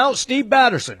Cyclones. Now, Steve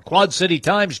Batterson, Quad City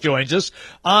Times, joins us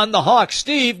on the Hawks.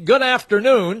 Steve, good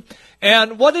afternoon.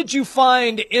 And what did you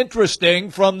find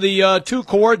interesting from the two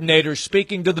coordinators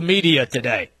speaking to the media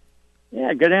today?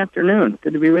 Yeah, good afternoon.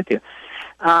 Good to be with you.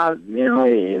 A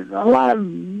lot of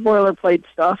boilerplate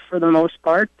stuff for the most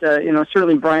part.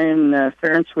 Certainly Brian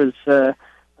Ferentz was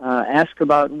asked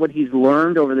about what he's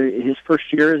learned over his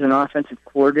first year as an offensive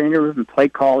coordinator and play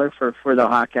caller for the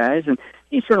Hawkeyes. And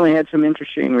he certainly had some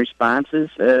interesting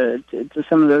responses to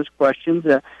some of those questions.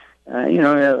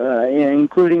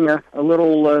 Including a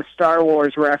little Star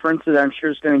Wars reference that I'm sure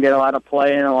is going to get a lot of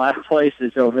play in a lot of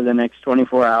places over the next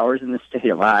 24 hours in the state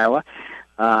of Iowa.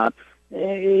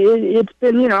 It's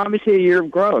been, obviously a year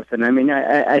of growth. And,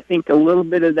 I think a little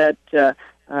bit of that,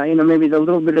 maybe the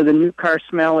little bit of the new car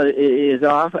smell is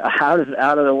out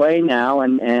of the way now.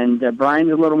 And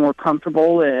Brian's a little more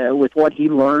comfortable with what he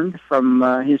learned from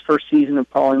his first season of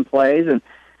calling plays.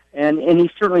 And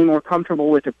he's certainly more comfortable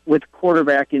with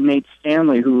quarterback in Nate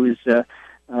Stanley, who is, has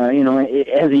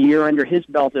a year under his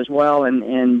belt as well.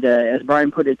 And as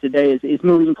Brian put it today, is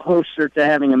moving closer to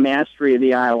having a mastery of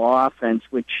the Iowa offense,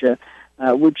 which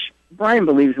Brian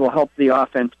believes will help the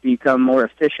offense become more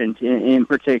efficient in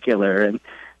particular. And,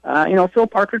 Phil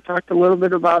Parker talked a little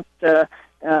bit about those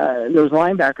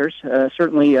linebackers.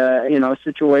 Certainly, a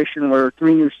situation where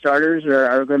 3 new starters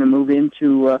are going to move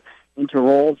into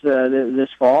roles this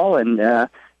fall, and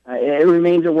it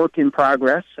remains a work in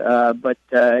progress. But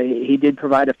he did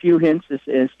provide a few hints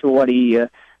as to what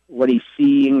he's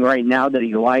seeing right now that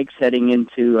he likes heading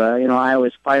into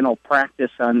Iowa's final practice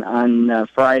on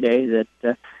Friday. That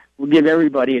will give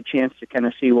everybody a chance to kind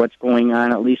of see what's going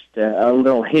on, at least a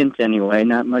little hint anyway.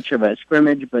 Not much of a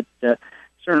scrimmage, but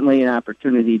certainly an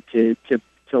opportunity to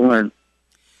learn.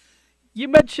 You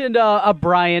mentioned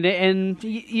Brian, and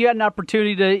you had an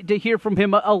opportunity to hear from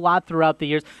him a lot throughout the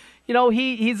years.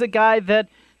 he's a guy that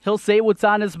he'll say what's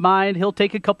on his mind. He'll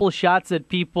take a couple of shots at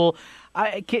people.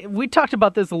 We talked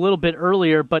about this a little bit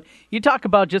earlier, but you talk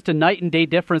about just a night and day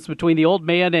difference between the old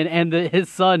man and his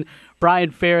son,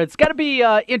 Brian Fair. It's got to be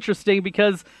interesting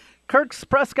because Kirk's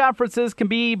press conferences can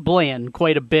be bland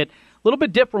quite a bit. A little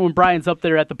bit different when Brian's up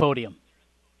there at the podium.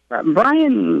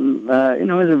 Brian,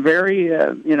 is a very,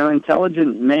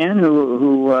 intelligent man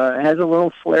who has a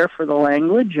little flair for the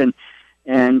language, and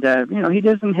he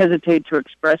doesn't hesitate to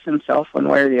express himself one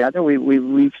way or the other.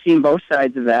 We've seen both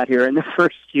sides of that here in the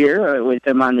first year with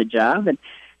him on the job,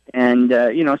 and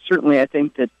certainly I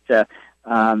think that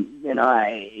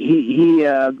he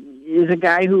is a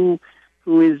guy who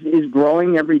is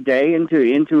growing every day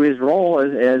into his role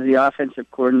as the offensive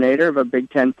coordinator of a Big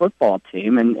Ten football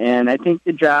team, and I think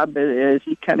the job, as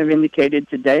he kind of indicated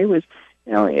today, was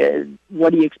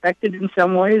what he expected in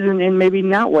some ways, and maybe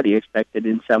not what he expected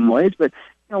in some ways. But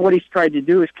what he's tried to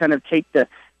do is kind of take the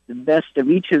best of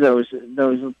each of those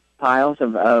piles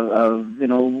of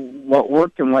what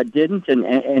worked and what didn't,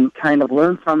 and kind of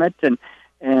learn from it,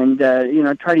 and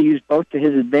try to use both to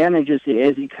his advantage as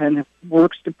he kind of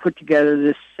works to put together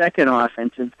this second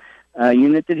offensive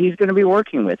unit that he's going to be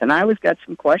working with. And Iowa's got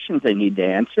some questions they need to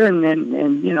answer, and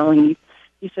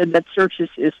he said that search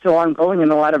is still ongoing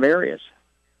in a lot of areas.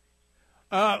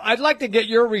 I'd like to get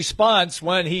your response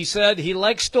when he said he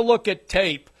likes to look at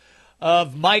tape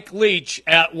of Mike Leach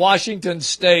at Washington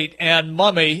State and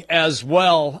Mummy as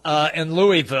well in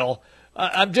Louisville.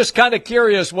 I'm just kind of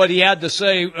curious what he had to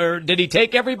say. Or did he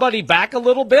take everybody back a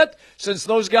little bit since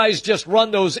those guys just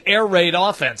run those air raid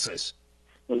offenses?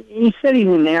 He said he's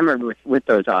enamored with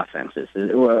those offenses.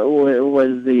 It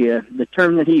was the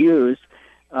term that he used.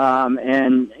 Not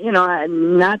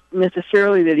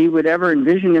necessarily that he would ever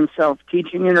envision himself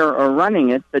teaching it or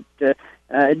running it, but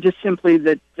just simply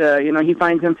that he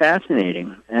finds them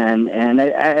fascinating. And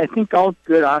I think all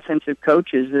good offensive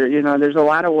coaches, there's a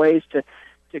lot of ways to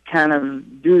kind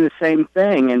of do the same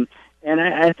thing, and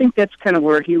I think that's kind of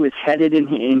where he was headed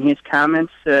in his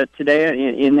comments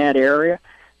today in that area.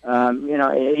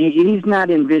 He's not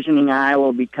envisioning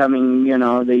Iowa becoming,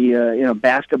 the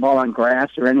basketball on grass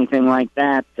or anything like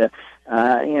that.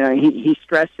 He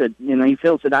stressed that, he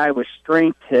feels that Iowa's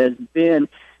strength has been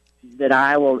that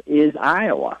Iowa is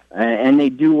Iowa, and they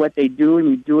do what they do, and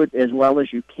you do it as well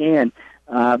as you can.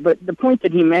 But the point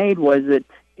that he made was that,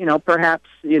 perhaps,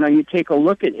 you take a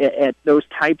look at those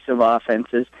types of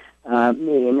offenses.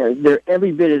 They're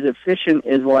every bit as efficient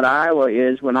as what Iowa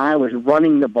is when Iowa's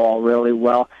running the ball really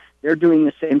well. They're doing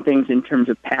the same things in terms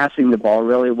of passing the ball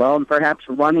really well, and perhaps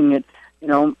running it,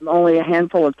 only a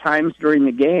handful of times during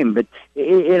the game. But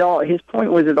his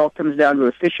point was it all comes down to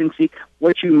efficiency,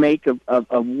 what you make of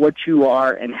what you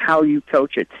are, and how you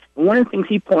coach it. And one of the things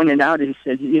he pointed out is he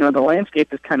said, the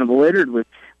landscape is kind of littered with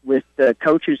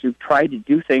coaches who've tried to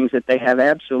do things that they have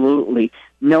absolutely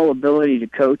no ability to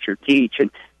coach or teach,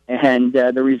 and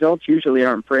the results usually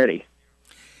aren't pretty.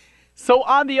 So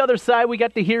on the other side, we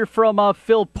got to hear from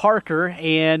Phil Parker,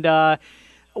 and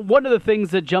one of the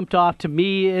things that jumped off to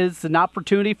me is an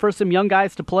opportunity for some young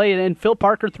guys to play. And Phil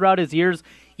Parker, throughout his years,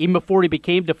 even before he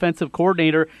became defensive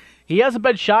coordinator, he hasn't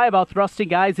been shy about thrusting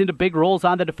guys into big roles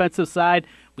on the defensive side.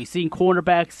 We've seen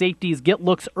cornerbacks, safeties get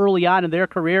looks early on in their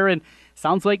career, and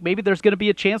sounds like maybe there's going to be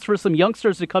a chance for some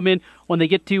youngsters to come in when they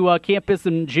get to campus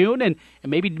in June and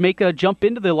maybe make a jump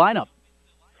into the lineup.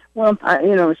 Well,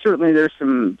 certainly there's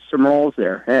some roles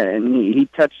there, and he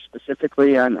touched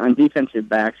specifically on defensive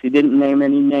backs. He didn't name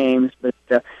any names, but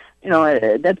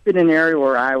that's been an area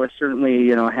where Iowa certainly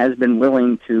has been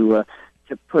willing to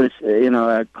put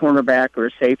a cornerback or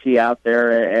a safety out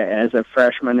there as a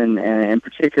freshman, and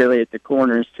particularly at the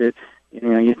corners to.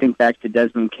 You think back to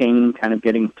Desmond King kind of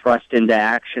getting thrust into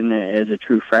action as a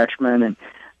true freshman, and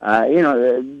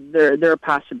there are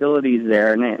possibilities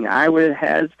there. And Iowa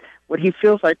has what he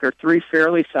feels like are three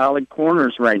fairly solid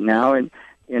corners right now, and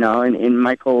in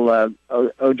Michael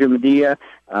Ojamadia,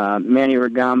 Manny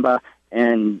Rugamba,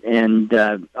 and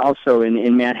also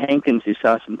in Matt Hankins, who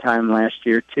saw some time last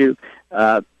year too.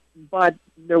 But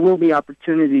there will be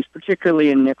opportunities,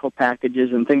 particularly in nickel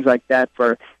packages and things like that,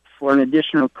 for an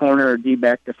additional corner or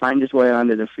D-back to find his way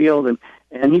onto the field.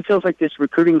 And he feels like this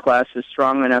recruiting class is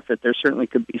strong enough that there certainly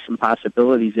could be some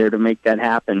possibilities there to make that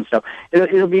happen. So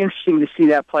it'll be interesting to see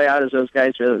that play out as those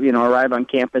guys arrive on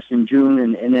campus in June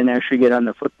and then actually get on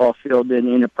the football field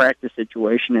in a practice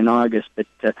situation in August. But,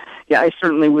 I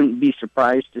certainly wouldn't be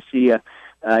surprised to see a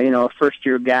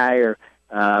first-year guy or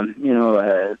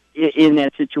in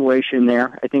that situation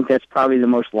there. I think that's probably the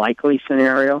most likely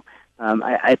scenario.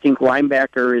 I think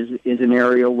linebacker is an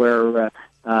area where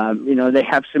they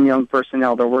have some young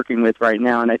personnel they're working with right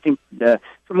now, and I think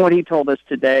from what he told us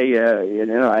today,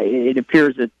 it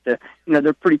appears that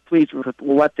they're pretty pleased with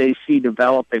what they see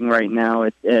developing right now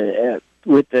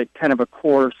with the kind of a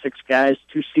core of 6 guys,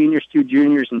 2 seniors, 2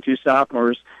 juniors, and 2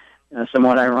 sophomores.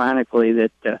 Somewhat ironically,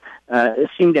 that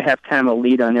seem to have kind of a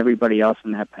lead on everybody else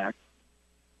in that pack.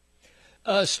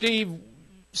 Steve,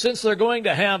 since they're going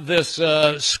to have this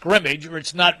scrimmage, or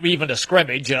it's not even a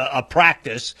scrimmage, a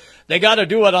practice, they got to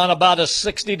do it on about a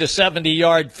 60 to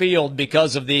 70-yard field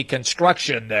because of the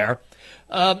construction there.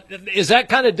 Is that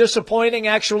kind of disappointing,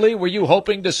 actually? Were you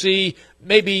hoping to see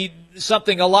maybe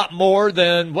something a lot more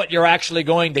than what you're actually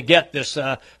going to get this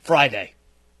Friday?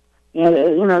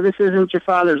 Yeah, this isn't your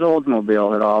father's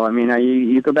Oldsmobile at all. I mean,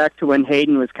 you go back to when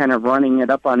Hayden was kind of running it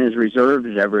up on his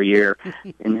reserves every year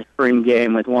in the spring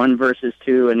game with 1 versus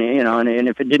 2, and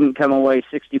if it didn't come away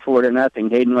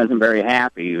 64-0, Hayden wasn't very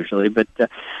happy usually. But this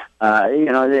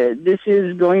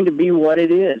is going to be what it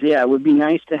is. Yeah, it would be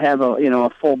nice to have a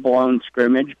full-blown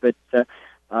scrimmage, but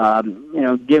given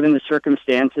the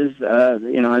circumstances,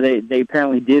 they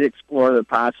apparently did explore the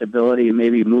possibility of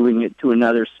maybe moving it to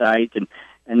another site,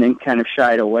 and then kind of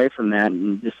shied away from that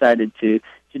and decided to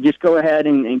just go ahead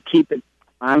and keep it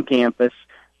on campus,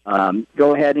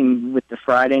 go ahead and with the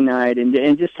Friday night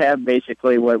and just have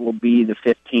basically what will be the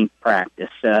 15th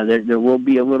practice. There will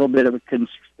be a little bit of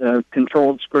a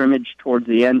controlled scrimmage towards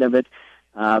the end of it,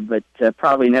 but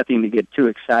probably nothing to get too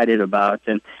excited about,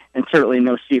 and certainly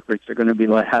no secrets are going to be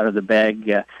let out of the bag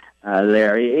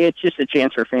there. It's just a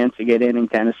chance for fans to get in and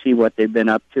kind of see what they've been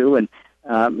up to, and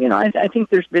I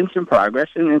think there's been some progress,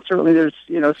 and certainly there's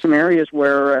some areas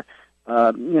where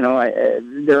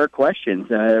there are questions.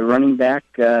 Running back,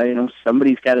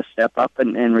 somebody's got to step up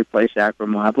and replace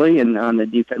Akram Wadley, and on the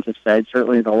defensive side,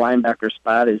 certainly the linebacker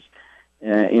spot is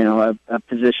a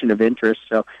position of interest.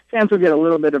 So fans will get a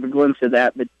little bit of a glimpse of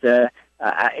that, but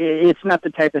it's not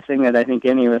the type of thing that I think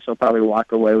any of us will probably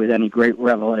walk away with any great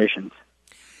revelations.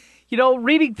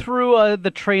 Reading through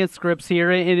the transcripts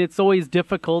here, and it's always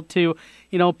difficult to,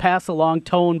 pass along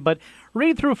tone, but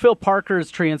reading through Phil Parker's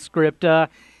transcript,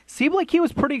 seemed like he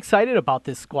was pretty excited about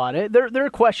this squad. There are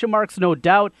question marks, no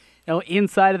doubt,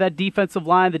 inside of that defensive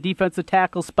line, the defensive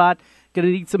tackle spot, going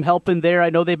to need some help in there. I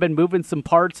know they've been moving some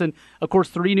parts and, of course,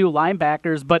 3 new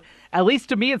linebackers, but at least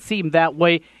to me it seemed that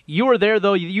way. You were there,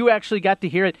 though. You actually got to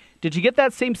hear it. Did you get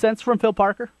that same sense from Phil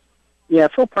Parker? Yeah,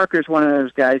 Phil Parker is one of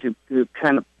those guys who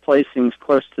kind of plays things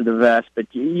close to the vest, but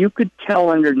you could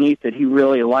tell underneath that he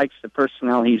really likes the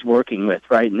personnel he's working with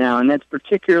right now, and that's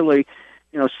particularly,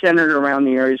 centered around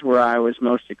the areas where I was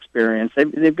most experienced.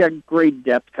 They've got great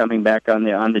depth coming back on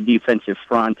the defensive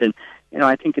front, and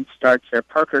I think it starts there.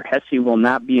 Parker Hesse will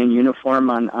not be in uniform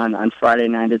on Friday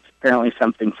night. It's apparently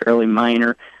something fairly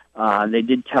minor. They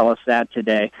did tell us that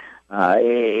today.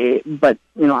 But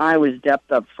Iowa's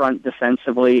depth up front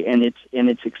defensively and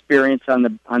its experience on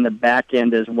the back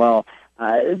end as well.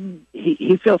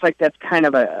 He feels like that's kind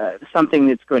of something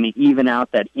that's going to even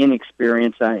out that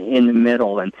inexperience in the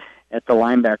middle and at the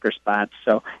linebacker spots.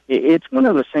 So it's one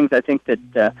of those things I think that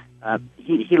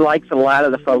he likes a lot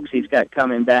of the folks he's got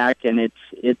coming back, and it's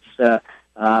a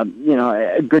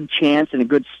good chance and a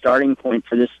good starting point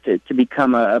for this to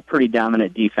become a pretty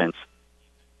dominant defense.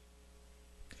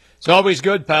 It's always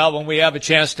good, pal, when we have a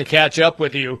chance to catch up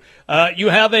with you. You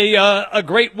have a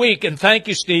great week, and thank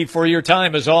you, Steve, for your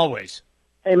time as always.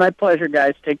 Hey, my pleasure,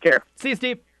 guys. Take care. See you,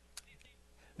 Steve.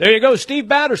 There you go, Steve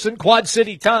Batterson, Quad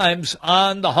City Times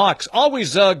on the Hawks.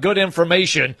 Always good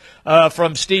information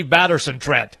from Steve Batterson,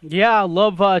 Trent. Yeah, I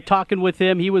love talking with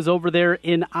him. He was over there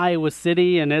in Iowa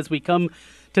City, and as we come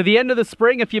to the end of the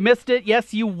spring, if you missed it,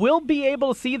 yes, you will be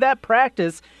able to see that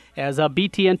practice as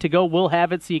BTN To Go will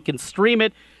have it, so you can stream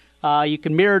it. You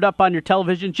can mirror it up on your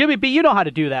television. Jimmy B, you know how to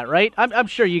do that, right? I'm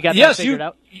sure you got that figured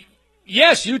out.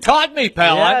 Yes, you taught me,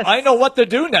 pal. Yes. I know what to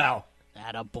do now.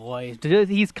 Attaboy.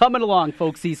 He's coming along,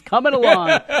 folks. He's coming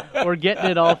along. We're getting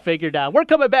it all figured out. We're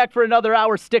coming back for another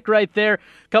hour. Stick right there.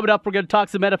 Coming up, we're going to talk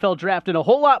some NFL draft and a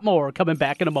whole lot more. Coming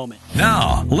back in a moment.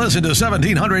 Now, listen to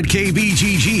 1700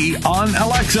 KBGG on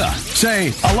Alexa.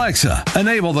 Say, Alexa,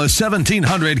 enable the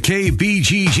 1700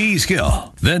 KBGG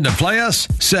skill. Then to play us,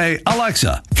 say,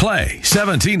 Alexa, play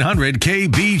 1700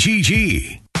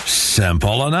 KBGG.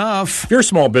 Simple enough. If you're a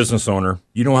small business owner,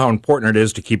 you know how important it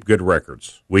is to keep good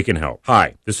records. We can help.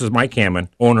 Hi, this is Mike Hammond,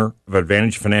 owner of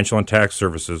Advantage Financial and Tax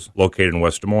Services located in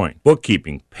West Des Moines.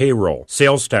 Bookkeeping, payroll,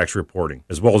 sales tax reporting,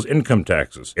 as well as income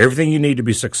taxes. Everything you need to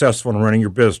be successful in running your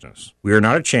business. We are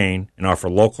not a chain and offer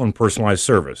local and personalized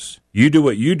service. You do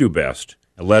what you do best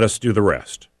and let us do the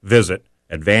rest. Visit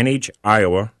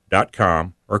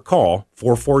AdvantageIowa.com or call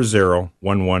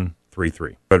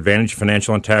 440-1133. Advantage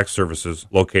Financial and Tax Services,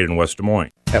 located in West Des Moines.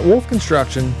 At Wolf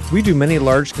Construction, we do many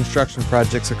large construction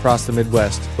projects across the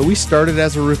Midwest, but we started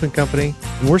as a roofing company,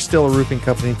 and we're still a roofing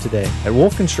company today. At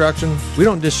Wolf Construction, we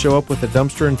don't just show up with a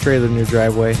dumpster and trailer in your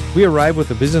driveway. We arrive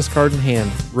with a business card in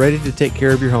hand, ready to take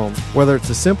care of your home. Whether it's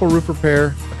a simple roof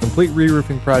repair, a complete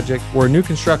re-roofing project, or a new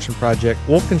construction project,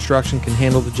 Wolf Construction can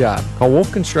handle the job. Call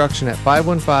Wolf Construction at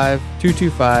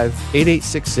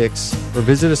 515-225-8866 or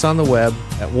visit us on the web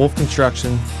at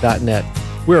wolfconstruction.net.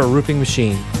 We're a roofing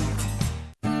machine.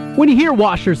 When you hear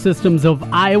Washer Systems of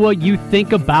Iowa, you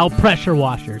think about pressure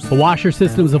washers. The Washer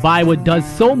Systems of Iowa does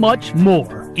so much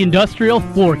more. Industrial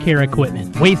floor care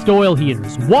equipment, waste oil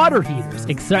heaters, water heaters,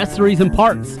 accessories and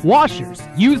parts, washers,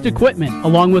 used equipment,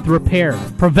 along with repair,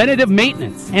 preventative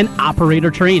maintenance, and operator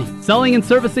training. Selling and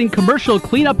servicing commercial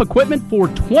cleanup equipment for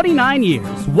 29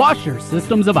 years. Washer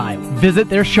Systems of Iowa. Visit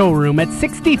their showroom at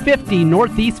 6050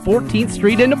 Northeast 14th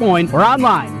Street in Des Moines or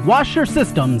online,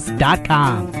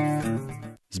 washersystems.com.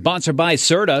 Sponsored by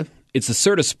Serta. It's the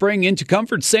Serta Spring Into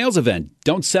Comfort sales event.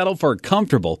 Don't settle for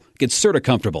comfortable. Get Serta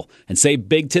comfortable and save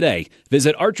big today.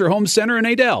 Visit Archer Home Center in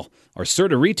Adel or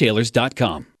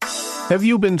CertaRetailers.com. Have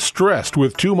you been stressed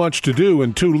with too much to do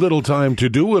and too little time to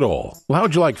do it all? Well,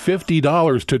 how'd you like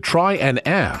 $50 to try an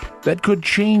app that could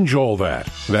change all that?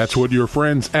 That's what your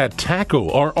friends at Tackle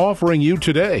are offering you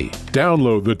today.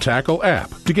 Download the Tackle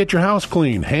app to get your house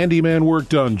clean, handyman work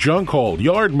done, junk hauled,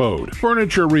 yard mowed,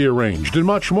 furniture rearranged, and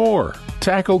much more.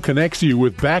 Tackle connects you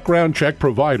with background check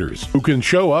providers who can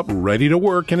show up ready to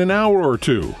work in an hour or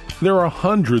two. There are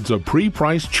hundreds of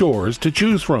pre-priced chores to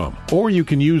choose from, or you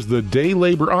can use the day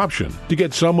labor option to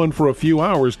get someone for a few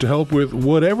hours to help with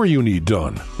whatever you need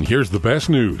done. And here's the best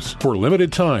news. For a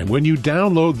limited time, when you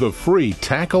download the free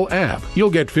Tackle app,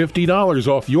 you'll get $50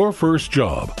 off your first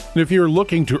job. And if you're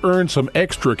looking to earn some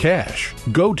extra cash,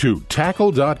 go to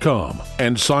Tackle.com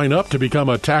and sign up to become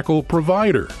a Tackle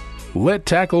provider. Let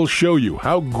Tackle show you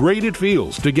how great it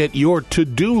feels to get your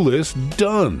to-do list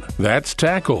done. That's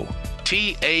Tackle.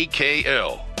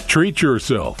 T-A-K-L. Treat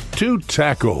yourself to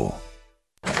Tackle.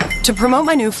 To promote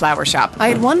my new flower shop, I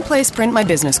had one place print my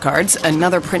business cards,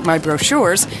 another print my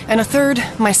brochures, and a third,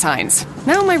 my signs.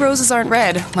 Now my roses aren't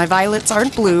red, my violets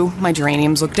aren't blue, my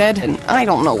geraniums look dead, and I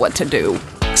don't know what to do.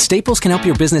 Staples can help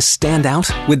your business stand out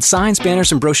with signs,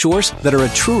 banners, and brochures that are a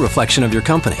true reflection of your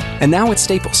company. And now at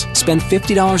Staples, spend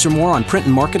 $50 or more on print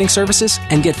and marketing services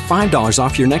and get $5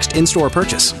 off your next in-store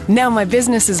purchase. Now my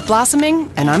business is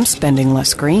blossoming, and I'm spending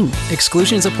less green.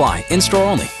 Exclusions apply. In-store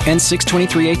only. Ends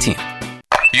 6/23/18.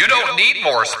 You don't need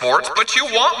more sports, but you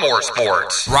want more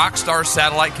sports. Rockstar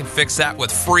Satellite can fix that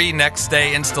with free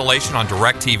next-day installation on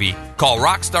DirecTV. Call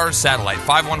Rockstar Satellite,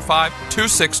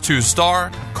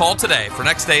 515-262-STAR. Call today for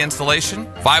next-day installation,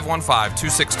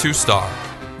 515-262-STAR.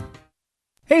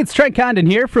 Hey, it's Trent Condon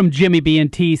here from Jimmy B and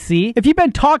TC. If you've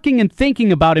been talking and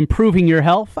thinking about improving your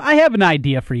health, I have an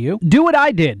idea for you. Do what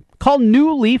I did. Call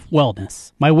New Leaf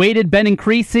Wellness. My weight had been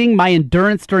increasing, my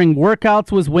endurance during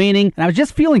workouts was waning, and I was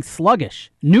just feeling sluggish.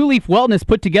 New Leaf Wellness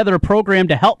put together a program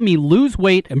to help me lose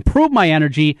weight, improve my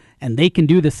energy, and they can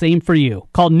do the same for you.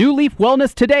 Call New Leaf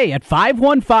Wellness today at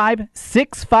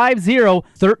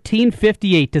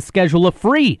 515-650-1358 to schedule a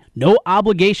free,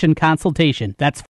 no-obligation consultation. That's